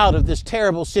me out of this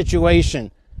terrible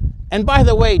situation. And by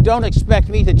the way, don't expect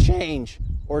me to change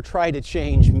or try to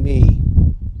change me."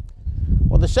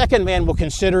 Well, the second man we'll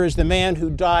consider is the man who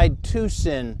died to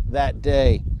sin that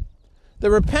day. The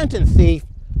repentant thief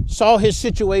saw his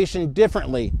situation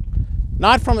differently.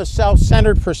 not from a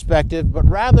self-centered perspective, but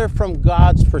rather from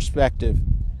God's perspective.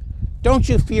 "Don't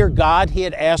you fear God?" he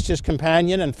had asked his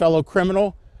companion and fellow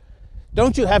criminal.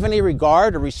 "Don't you have any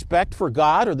regard or respect for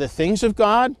God or the things of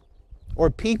God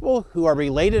or people who are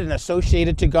related and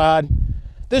associated to God?"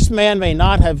 This man may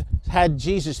not have had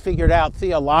Jesus figured out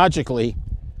theologically,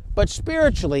 but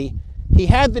spiritually, he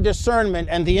had the discernment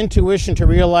and the intuition to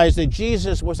realize that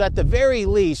Jesus was at the very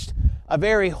least a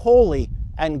very holy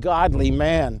and godly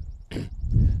man.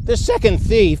 The second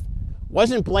thief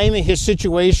wasn't blaming his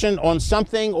situation on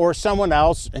something or someone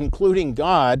else, including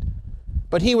God,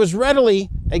 but he was readily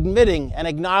admitting and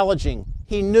acknowledging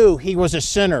he knew he was a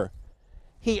sinner.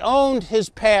 He owned his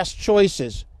past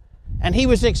choices, and he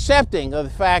was accepting of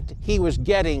the fact he was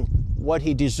getting what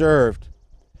he deserved.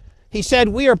 He said,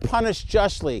 "We are punished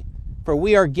justly, for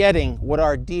we are getting what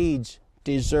our deeds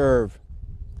deserve."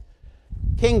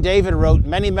 King David wrote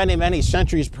many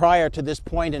centuries prior to this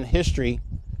point in history,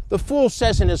 "The fool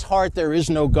says in his heart, there is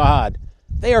no God.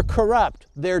 They are corrupt,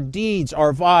 their deeds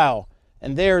are vile,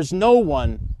 and there is no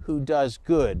one who does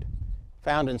good."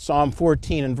 Found in Psalm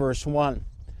 14 and verse 1.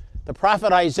 The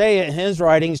prophet Isaiah in his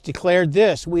writings declared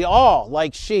this, "We all,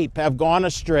 like sheep, have gone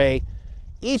astray.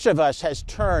 Each of us has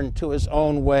turned to his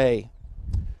own way."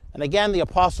 And again, the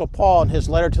Apostle Paul in his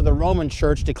letter to the Roman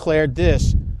church declared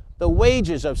this, "The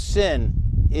wages of sin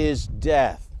is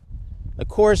death." Of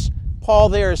course, Paul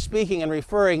there is speaking and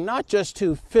referring not just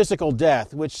to physical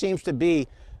death, which seems to be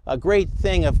a great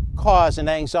thing of cause and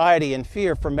anxiety and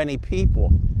fear for many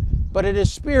people, but it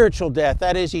is spiritual death,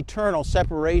 that is eternal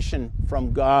separation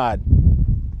from God.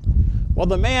 Well,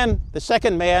 the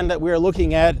second man that we are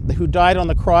looking at who died on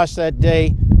the cross that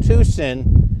day to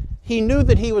sin, he knew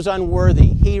that he was unworthy.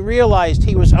 He realized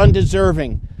he was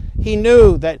undeserving. He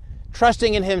knew that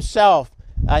trusting in himself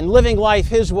and living life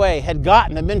his way had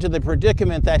gotten him into the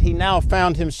predicament that he now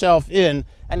found himself in,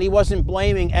 and he wasn't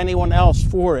blaming anyone else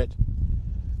for it.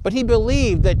 But he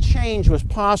believed that change was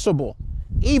possible,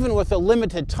 even with the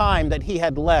limited time that he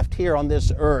had left here on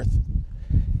this earth.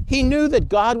 He knew that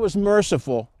God was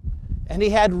merciful, and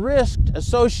he had risked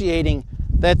associating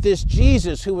that this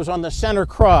Jesus who was on the center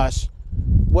cross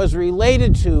was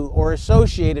related to or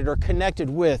associated or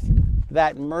connected with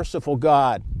that merciful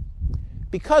God.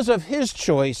 Because of his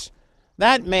choice,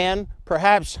 that man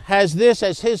perhaps has this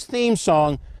as his theme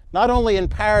song, not only in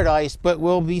paradise, but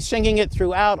will be singing it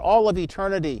throughout all of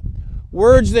eternity.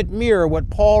 Words that mirror what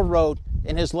Paul wrote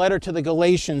in his letter to the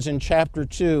Galatians in chapter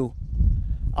 2.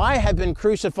 "I have been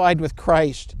crucified with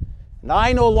Christ, and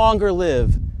I no longer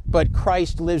live, but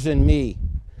Christ lives in me.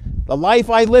 The life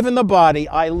I live in the body,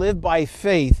 I live by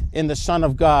faith in the Son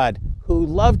of God, who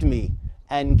loved me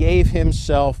and gave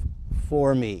himself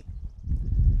for me."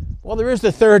 Well, there is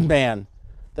the third man,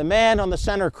 the man on the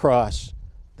center cross,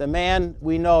 the man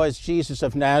we know as Jesus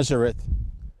of Nazareth.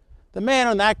 The man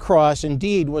on that cross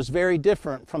indeed was very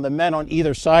different from the men on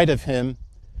either side of him.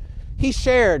 He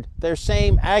shared their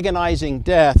same agonizing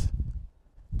death,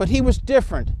 but he was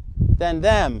different than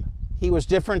them. He was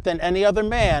different than any other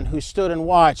man who stood and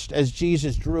watched as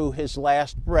Jesus drew his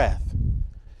last breath.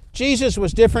 Jesus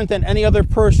was different than any other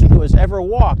person who has ever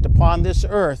walked upon this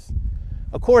earth.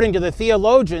 According to the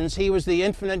theologians, he was the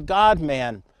infinite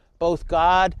God-man, both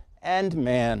God and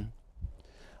man.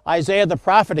 Isaiah the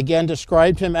prophet again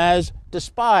described him as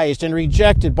despised and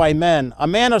rejected by men, a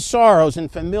man of sorrows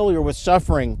and familiar with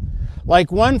suffering.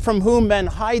 Like one from whom men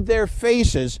hide their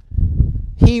faces,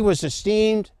 he was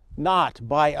esteemed not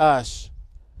by us.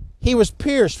 He was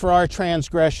pierced for our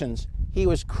transgressions. He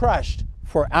was crushed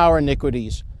for our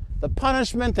iniquities. The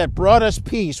punishment that brought us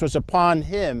peace was upon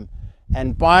him,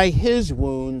 and by his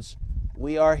wounds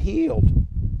we are healed.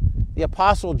 The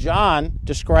Apostle John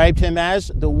described him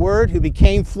as the Word who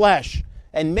became flesh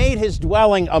and made his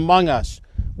dwelling among us.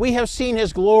 We have seen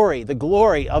his glory, the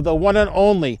glory of the one and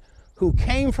only, who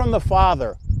came from the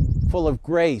Father, full of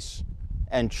grace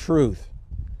and truth.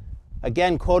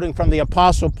 Again, quoting from the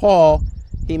Apostle Paul,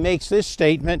 he makes this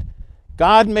statement,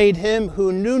 "God made him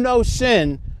who knew no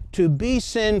sin to be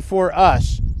sin for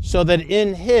us, so that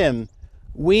in him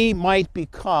we might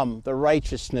become the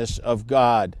righteousness of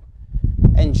God."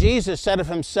 And Jesus said of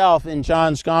himself in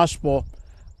John's Gospel,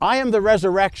 "I am the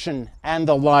resurrection and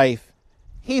the life.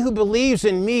 He who believes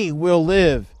in me will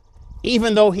live,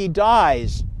 even though he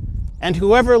dies, and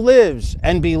whoever lives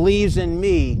and believes in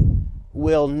me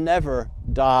will never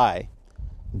die."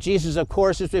 Jesus, of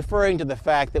course, is referring to the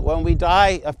fact that when we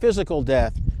die a physical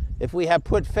death, if we have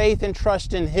put faith and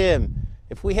trust in him,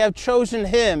 if we have chosen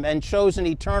him and chosen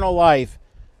eternal life,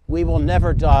 we will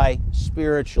never die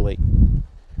spiritually.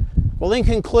 Well, in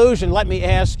conclusion, let me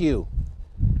ask you,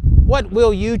 what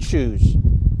will you choose?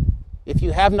 If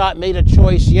you have not made a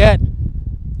choice yet,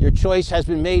 your choice has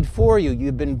been made for you.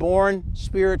 You've been born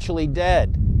spiritually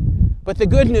dead. But the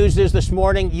good news is this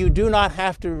morning, you do not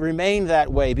have to remain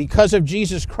that way. Because of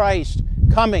Jesus Christ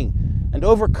coming and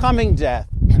overcoming death,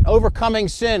 overcoming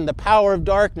sin, the power of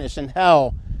darkness and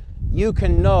hell, you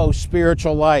can know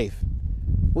spiritual life.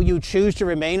 Will you choose to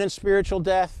remain in spiritual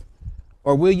death?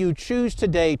 Or will you choose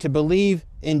today to believe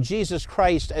in Jesus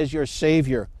Christ as your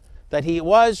Savior, that He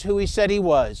was who He said He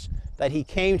was, that He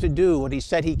came to do what He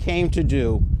said He came to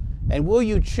do? And will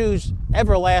you choose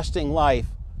everlasting life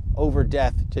over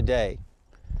death today?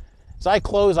 As I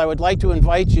close, I would like to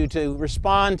invite you to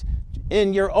respond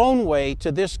in your own way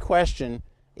to this question.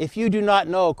 If you do not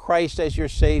know Christ as your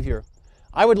Savior,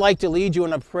 I would like to lead you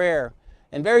in a prayer.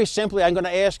 And very simply, I'm going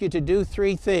to ask you to do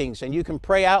three things. And you can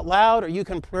pray out loud or you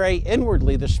can pray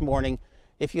inwardly this morning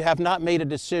if you have not made a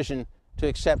decision to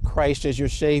accept Christ as your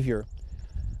Savior.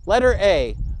 Letter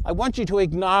A, I want you to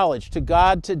acknowledge to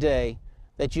God today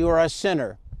that you are a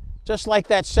sinner. Just like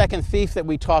that second thief that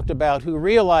we talked about, who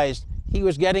realized he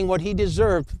was getting what he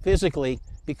deserved physically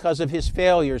because of his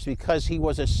failures, because he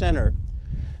was a sinner.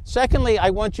 Secondly,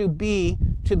 I want you, B,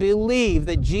 to believe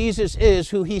that Jesus is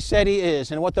who He said He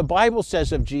is, and what the Bible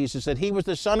says of Jesus, that He was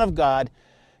the Son of God.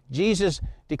 Jesus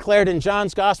declared in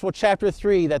John's Gospel, chapter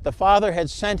 3, that the Father had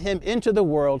sent Him into the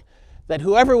world, that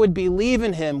whoever would believe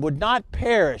in Him would not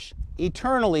perish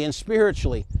eternally and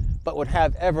spiritually, but would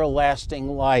have everlasting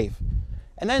life.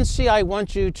 And then C, I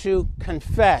want you to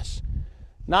confess,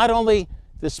 not only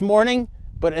this morning,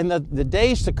 but in the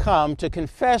days to come, to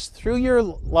confess through your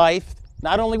life,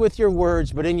 not only with your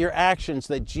words, but in your actions,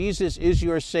 that Jesus is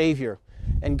your Savior.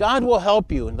 And God will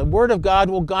help you, and the Word of God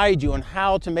will guide you on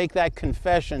how to make that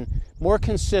confession more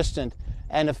consistent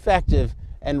and effective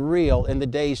and real in the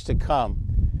days to come.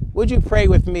 Would you pray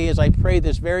with me as I pray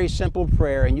this very simple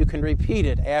prayer, and you can repeat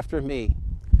it after me?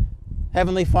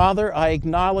 Heavenly Father, I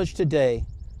acknowledge today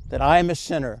that I am a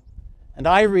sinner, and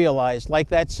I realize, like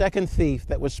that second thief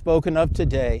that was spoken of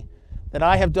today, that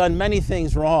I have done many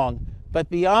things wrong. But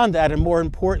beyond that, and more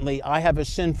importantly, I have a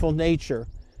sinful nature.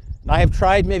 And I have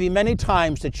tried maybe many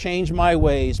times to change my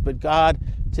ways, but God,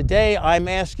 today I'm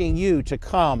asking you to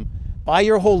come by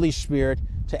your Holy Spirit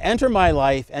to enter my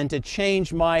life and to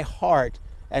change my heart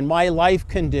and my life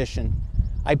condition.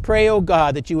 I pray, oh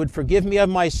God, that you would forgive me of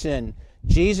my sin.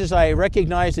 Jesus, I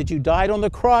recognize that you died on the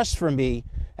cross for me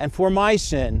and for my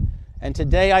sin. And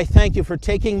today I thank you for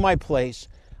taking my place.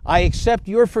 I accept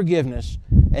your forgiveness.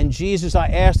 And Jesus, I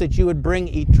ask that you would bring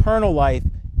eternal life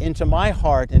into my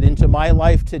heart and into my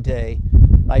life today.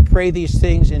 I pray these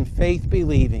things in faith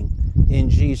believing.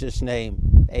 In Jesus'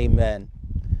 name, amen.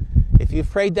 If you've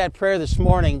prayed that prayer this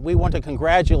morning, we want to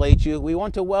congratulate you. We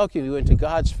want to welcome you into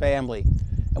God's family.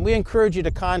 And we encourage you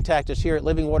to contact us here at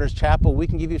Living Waters Chapel. We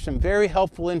can give you some very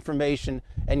helpful information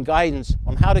and guidance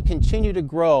on how to continue to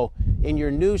grow in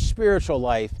your new spiritual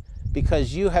life,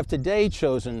 because you have today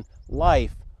chosen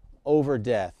life over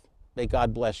death. May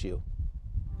God bless you.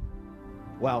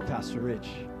 Wow, Pastor Rich.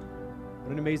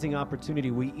 What an amazing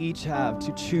opportunity we each have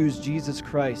to choose Jesus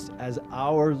Christ as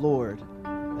our Lord,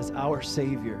 as our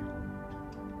Savior.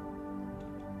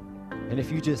 And if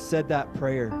you just said that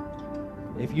prayer,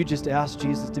 if you just asked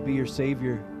Jesus to be your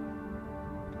Savior,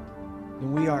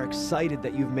 then we are excited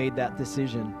that you've made that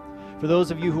decision. For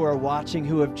those of you who are watching,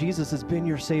 who have Jesus has been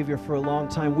your Savior for a long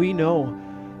time, we know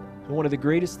that one of the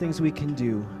greatest things we can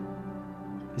do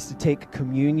is to take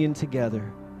communion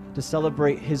together, to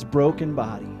celebrate His broken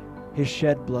body, His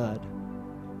shed blood.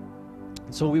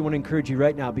 And so we want to encourage you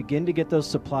right now, begin to get those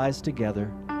supplies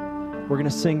together. We're going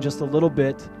to sing just a little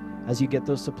bit as you get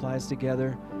those supplies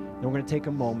together. And we're going to take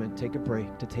a moment, take a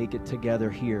break to take it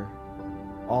together here,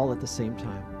 all at the same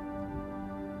time.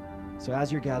 So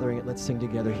as you're gathering it, let's sing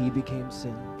together. He became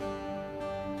sin.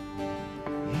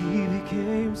 He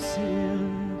became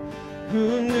sin,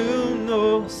 who knew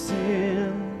no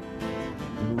sin,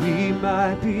 that we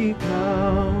might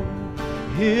become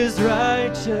His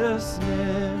righteousness.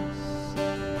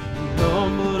 He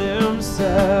humbled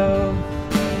Himself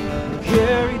and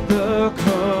carried the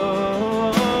cross.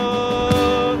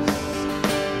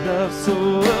 Love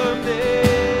so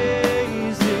amazing,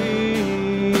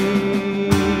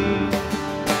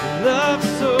 love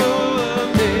so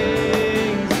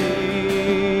amazing.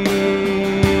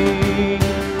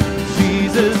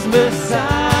 Jesus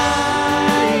Messiah,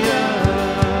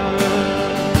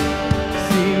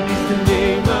 sing is the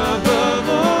name above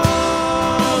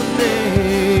all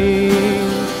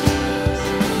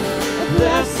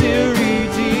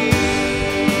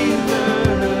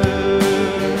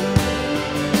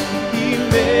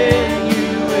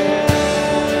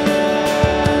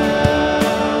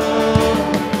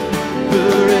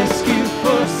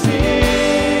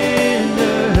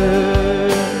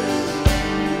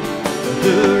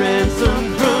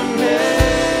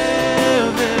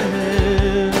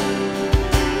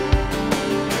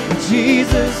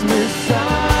Jesus Messiah,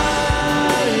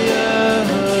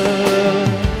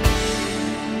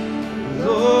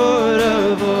 Lord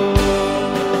of all.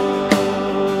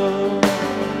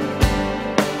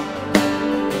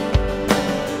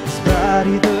 His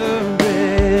body the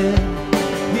bread,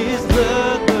 His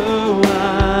blood the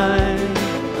wine,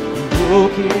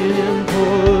 broken and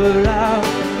poured out,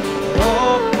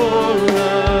 all for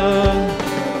love.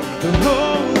 The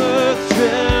whole earth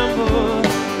trembled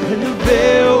and the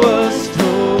veil was torn.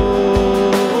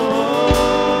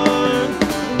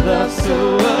 Love so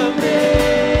amazing,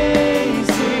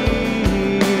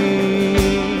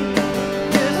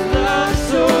 His love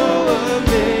so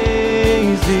amazing.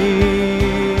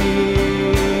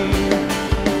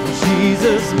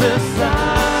 Jesus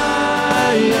Messiah,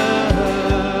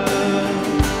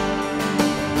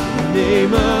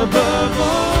 name above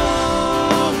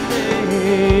all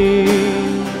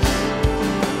names,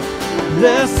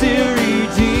 blessed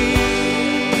Redeemer,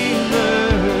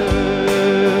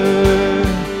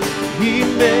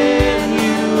 Emmanuel.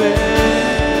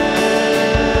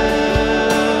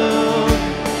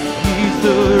 He's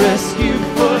the rescue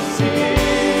for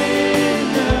sinners,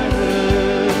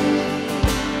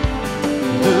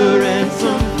 the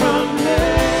ransom from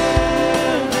heaven.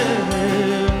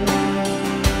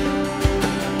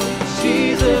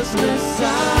 Jesus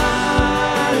Messiah,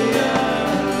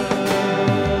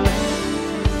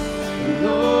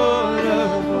 Lord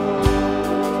of all.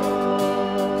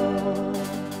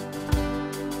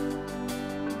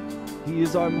 He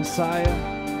is our Messiah.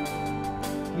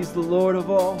 He's the Lord of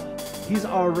all. He's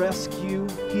our rescue.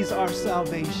 He's our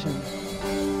salvation.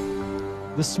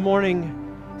 This morning,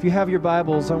 if you have your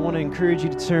Bibles, I want to encourage you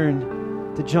to turn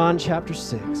to John chapter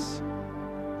 6.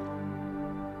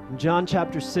 In John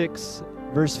chapter 6,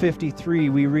 verse 53,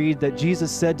 we read that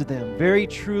Jesus said to them, "Very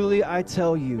truly I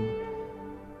tell you,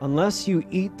 unless you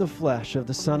eat the flesh of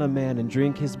the Son of Man and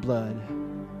drink His blood,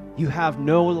 you have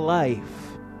no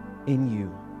life in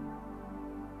you.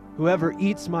 Whoever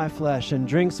eats my flesh and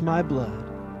drinks my blood,"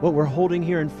 what we're holding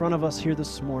here in front of us here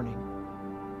this morning,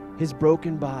 His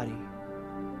broken body,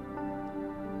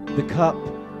 the cup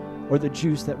or the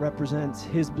juice that represents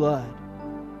His blood.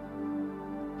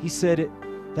 He said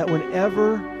that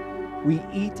whenever we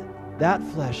eat that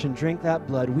flesh and drink that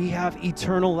blood, we have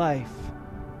eternal life,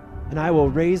 and I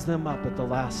will raise them up at the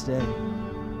last day.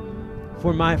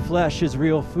 For my flesh is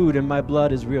real food and my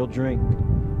blood is real drink.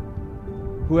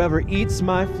 Whoever eats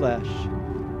my flesh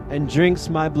and drinks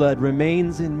my blood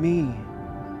remains in me,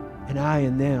 and I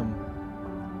in them.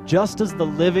 Just as the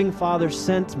living Father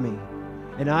sent me,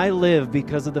 and I live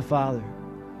because of the Father,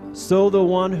 so the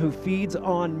one who feeds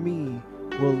on me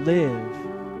will live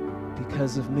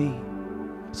because of me.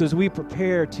 So as we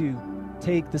prepare to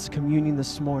take this communion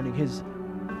this morning, His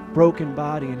broken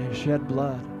body and His shed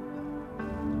blood,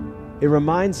 it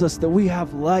reminds us that we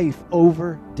have life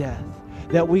over death,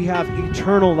 that we have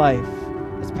eternal life.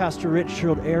 As Pastor Rich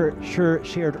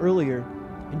shared earlier,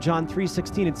 in John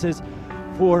 3:16, it says,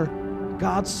 "For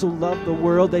God so loved the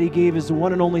world that He gave His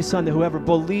one and only Son, that whoever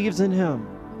believes in Him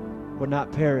would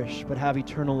not perish, but have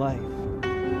eternal life."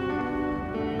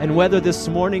 And whether this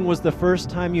morning was the first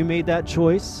time you made that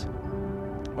choice,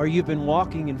 or you've been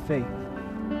walking in faith,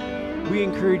 we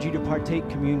encourage you to partake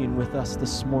communion with us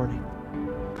this morning.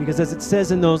 Because as it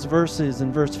says in those verses,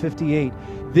 in verse 58,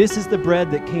 "This is the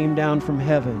bread that came down from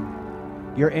heaven.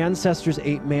 Your ancestors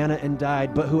ate manna and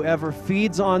died, but whoever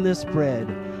feeds on this bread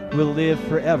will live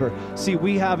forever." See,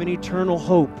 we have an eternal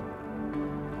hope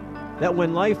that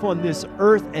when life on this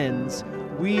earth ends,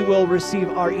 we will receive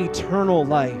our eternal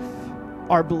life,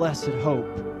 our blessed hope.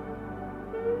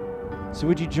 So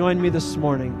would you join me this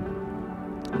morning?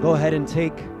 Go ahead and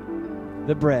take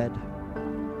the bread,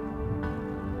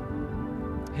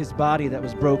 His body that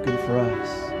was broken for us.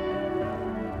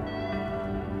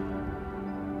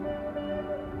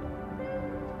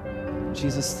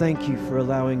 Jesus, thank you for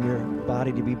allowing your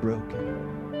body to be broken,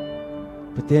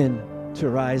 but then to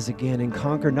rise again and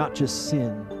conquer not just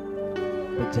sin,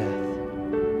 but death.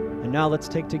 And now let's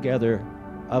take together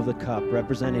of the cup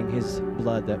representing His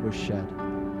blood that was shed.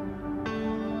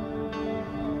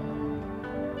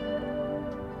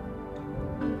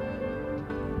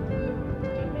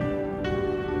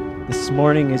 This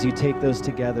morning, as you take those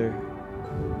together,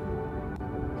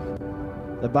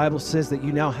 the Bible says that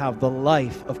you now have the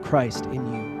life of Christ in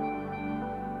you.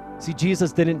 See,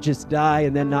 Jesus didn't just die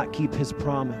and then not keep His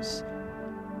promise.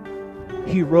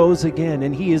 He rose again,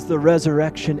 and He is the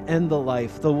resurrection and the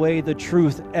life, the way, the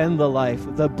truth, and the life,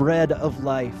 the bread of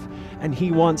life. And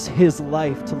He wants His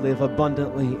life to live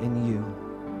abundantly in you.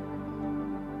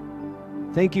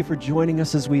 Thank you for joining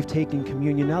us as we've taken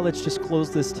communion. Now let's just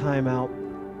close this time out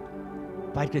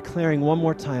by declaring one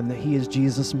more time that he is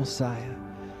Jesus Messiah.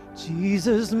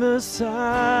 Jesus Messiah,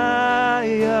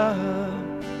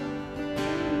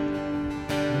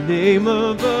 name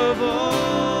above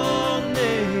all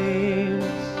names,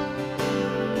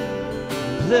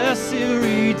 blessed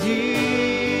Redeemer,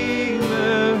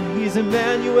 he's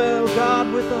Emmanuel,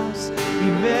 God with us,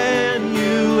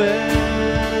 Emmanuel,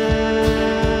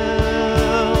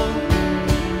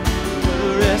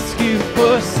 the rescue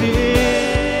for sinners,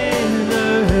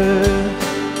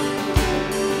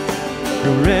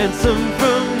 the ransom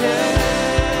from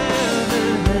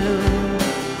heaven,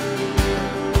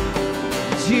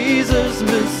 Jesus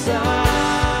Messiah,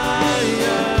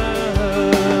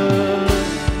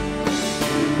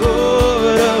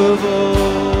 Lord of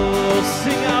all.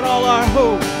 Sing out all our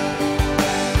hope,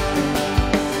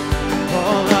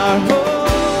 all our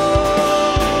hope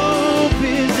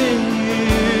is in you,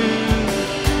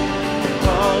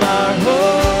 all our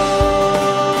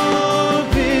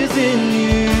hope is in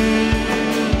you,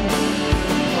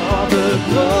 all the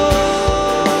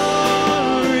glory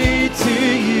to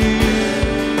you,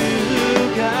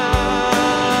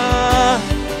 God,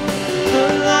 the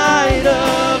light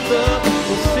of the,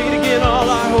 we'll sing it again, all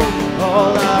our hope,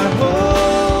 all our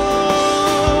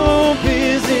hope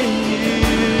is in you,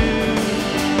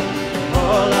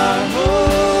 all our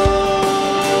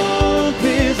hope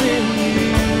is in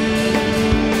you,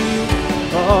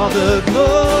 all the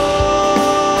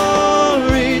glory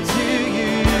to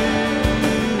you,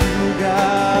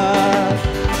 God,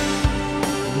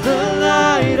 the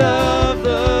light of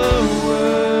the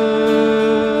world.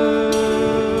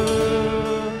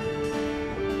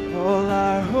 All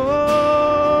our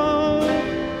hope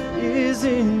is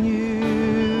in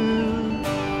you.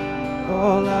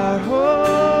 All our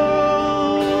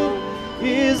hope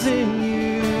is in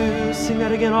you. Sing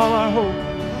that again. All our hope.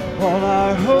 All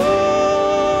our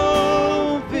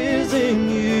hope is in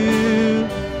you.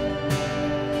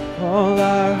 All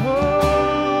our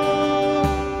hope.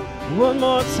 One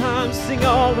more time. Sing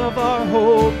all of our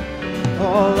hope.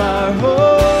 All our hope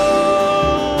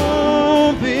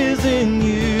is in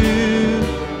you.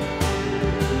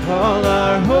 All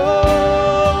our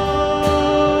hope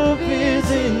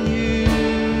is in you.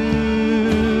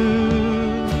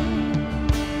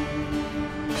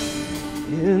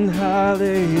 In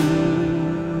hallelujah,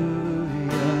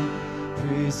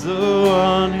 praise the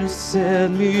one who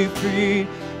set me free.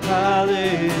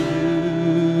 Hallelujah,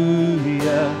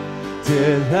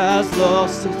 death has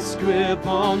lost its grip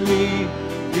on me.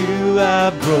 You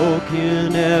have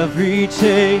broken every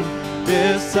chain.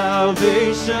 There's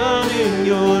salvation in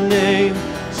your name,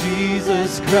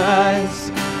 Jesus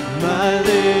Christ, my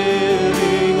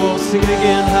living. Oh, sing it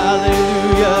again,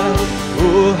 hallelujah,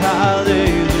 oh,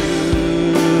 hallelujah.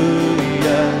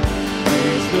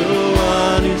 Praise the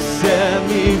one who set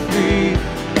me free,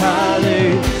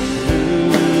 hallelujah.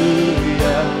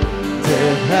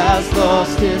 Death has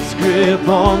lost its grip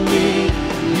on me.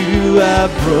 You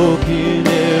have broken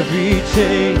every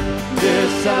chain.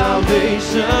 There's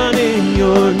salvation in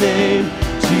your name,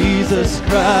 Jesus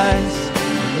Christ,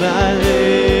 my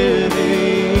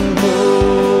living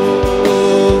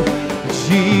hope.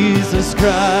 Jesus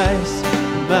Christ,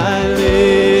 my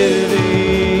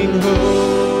living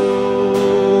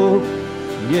hope.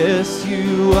 Yes,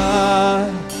 you are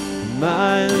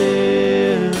my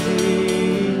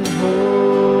living hope.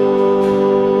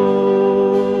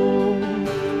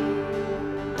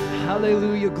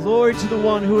 Hallelujah. Glory to the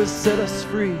one who has set us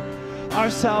free, our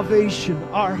salvation,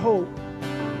 our hope.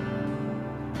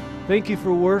 Thank you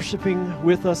for worshiping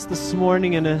with us this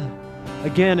morning. And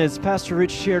again, as Pastor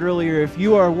Rich shared earlier, if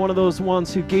you are one of those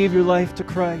ones who gave your life to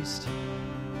Christ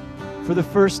for the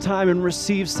first time and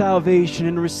received salvation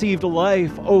and received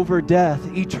life over death,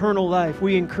 eternal life,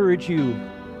 we encourage you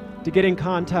to get in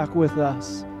contact with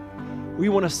us. We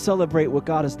want to celebrate what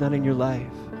God has done in your life.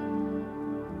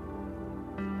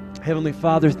 Heavenly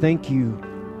Father, thank you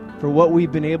for what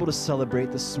we've been able to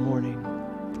celebrate this morning.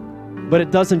 But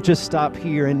it doesn't just stop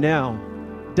here and now.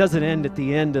 It doesn't end at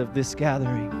the end of this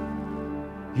gathering.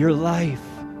 Your life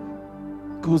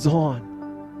goes on.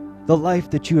 The life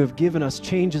that you have given us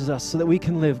changes us so that we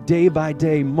can live day by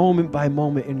day, moment by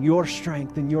moment in your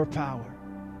strength and your power.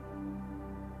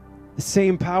 The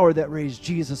same power that raised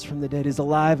Jesus from the dead is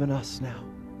alive in us now.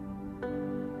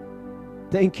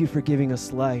 Thank you for giving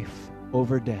us life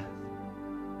over death.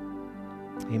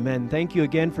 Amen. Thank you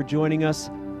again for joining us.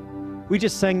 We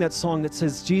just sang that song that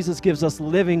says, Jesus gives us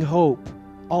living hope.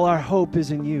 All our hope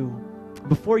is in you.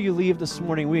 Before you leave this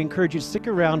morning, we encourage you to stick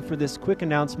around for this quick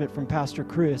announcement from Pastor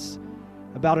Chris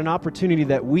about an opportunity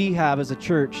that we have as a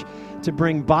church to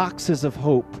bring boxes of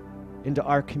hope into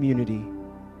our community.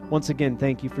 Once again,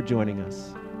 thank you for joining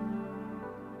us.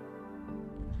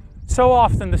 So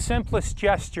often, the simplest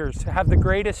gestures have the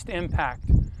greatest impact,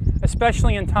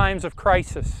 especially in times of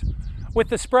crisis. With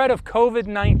the spread of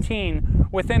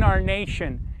COVID-19 within our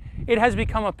nation, it has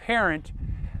become apparent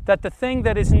that the thing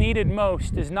that is needed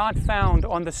most is not found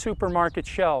on the supermarket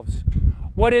shelves.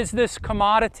 What is this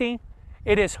commodity?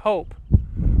 It is hope.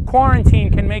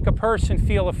 Quarantine can make a person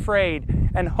feel afraid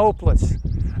and hopeless,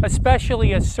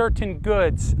 especially as certain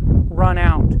goods run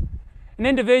out. An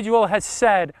individual has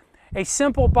said, a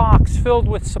simple box filled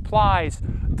with supplies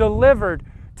delivered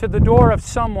to the door of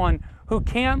someone who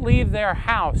can't leave their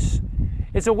house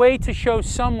is a way to show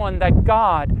someone that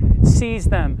God sees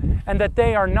them and that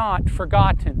they are not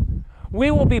forgotten.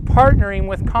 We will be partnering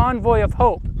with Convoy of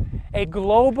Hope, a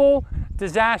global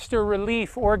disaster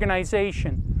relief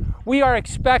organization. We are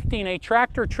expecting a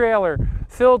tractor trailer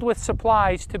filled with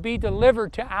supplies to be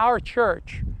delivered to our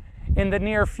church in the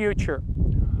near future.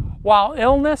 While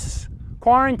illness,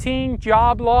 quarantine,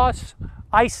 job loss,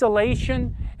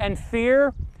 isolation, and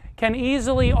fear can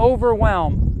easily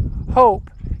overwhelm, hope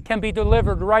can be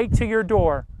delivered right to your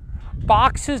door.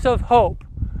 Boxes of Hope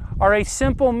are a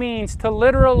simple means to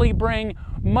literally bring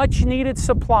much needed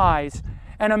supplies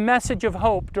and a message of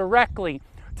hope directly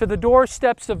to the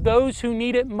doorsteps of those who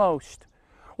need it most.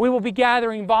 We will be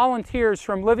gathering volunteers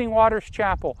from Living Waters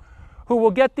Chapel who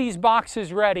will get these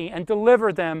boxes ready and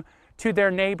deliver them to their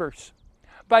neighbors.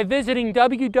 By visiting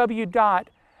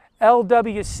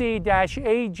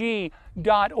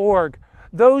www.lwc-ag.org,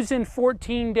 those in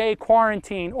 14-day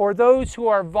quarantine or those who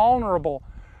are vulnerable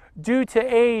due to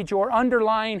age or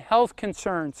underlying health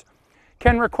concerns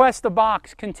can request a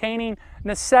box containing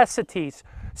necessities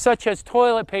such as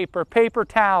toilet paper, paper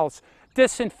towels,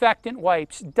 disinfectant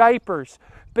wipes, diapers,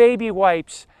 baby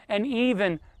wipes, and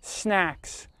even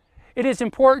snacks. It is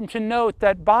important to note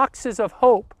that boxes of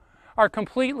hope are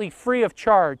completely free of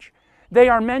charge. They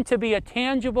are meant to be a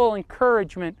tangible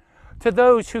encouragement to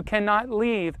those who cannot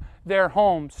leave their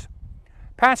homes.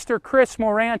 Pastor Chris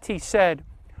Moranti said,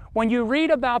 when you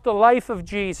read about the life of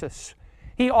Jesus,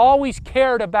 he always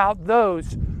cared about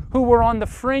those who were on the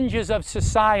fringes of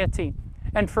society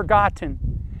and forgotten.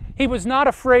 He was not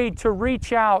afraid to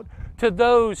reach out to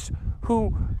those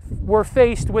who were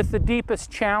faced with the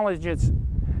deepest challenges.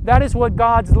 That is what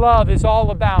God's love is all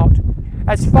about.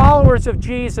 As followers of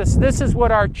Jesus, this is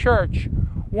what our church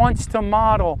wants to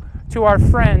model to our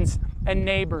friends and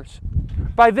neighbors.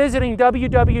 By visiting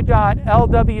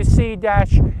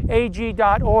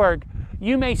www.lwc-ag.org,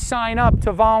 you may sign up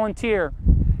to volunteer.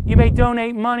 You may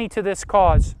donate money to this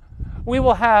cause. We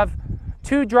will have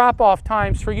 2 drop-off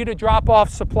times for you to drop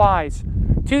off supplies.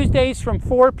 Tuesdays from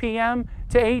 4 p.m.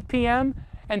 to 8 p.m.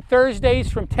 and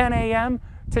Thursdays from 10 a.m.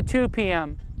 to 2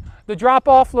 p.m. The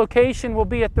drop-off location will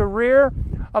be at the rear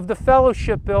of the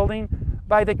fellowship building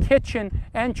by the kitchen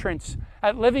entrance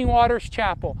at Living Waters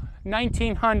Chapel,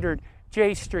 1900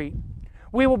 J Street.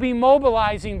 We will be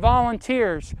mobilizing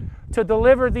volunteers to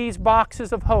deliver these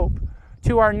boxes of hope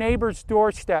to our neighbors'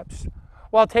 doorsteps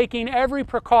while taking every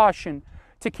precaution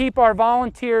to keep our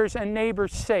volunteers and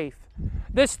neighbors safe.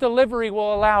 This delivery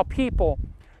will allow people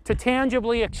to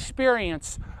tangibly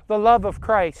experience the love of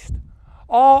Christ.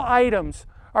 All items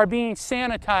are being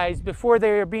sanitized before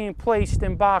they are being placed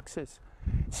in boxes.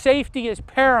 Safety is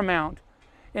paramount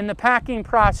in the packing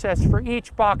process for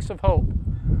each box of hope.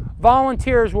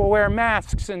 Volunteers will wear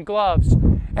masks and gloves,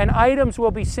 and items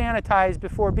will be sanitized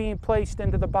before being placed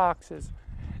into the boxes.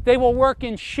 They will work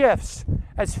in shifts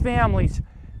as families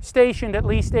stationed at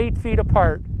least 8 feet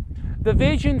apart. The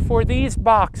vision for these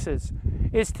boxes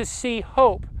is to see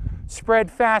hope spread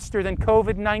faster than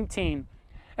COVID-19.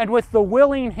 And with the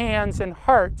willing hands and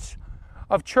hearts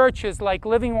of churches like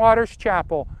Living Waters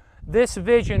Chapel, this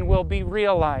vision will be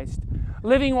realized.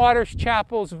 Living Waters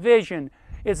Chapel's vision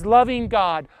is loving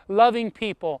God, loving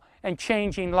people, and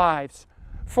changing lives.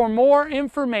 For more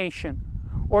information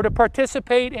or to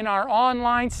participate in our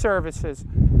online services,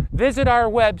 visit our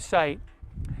website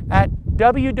at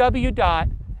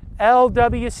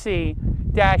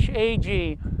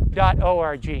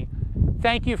www.lwc-ag.org.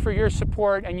 Thank you for your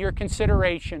support and your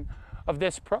consideration of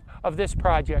this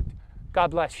project.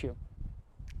 God bless you.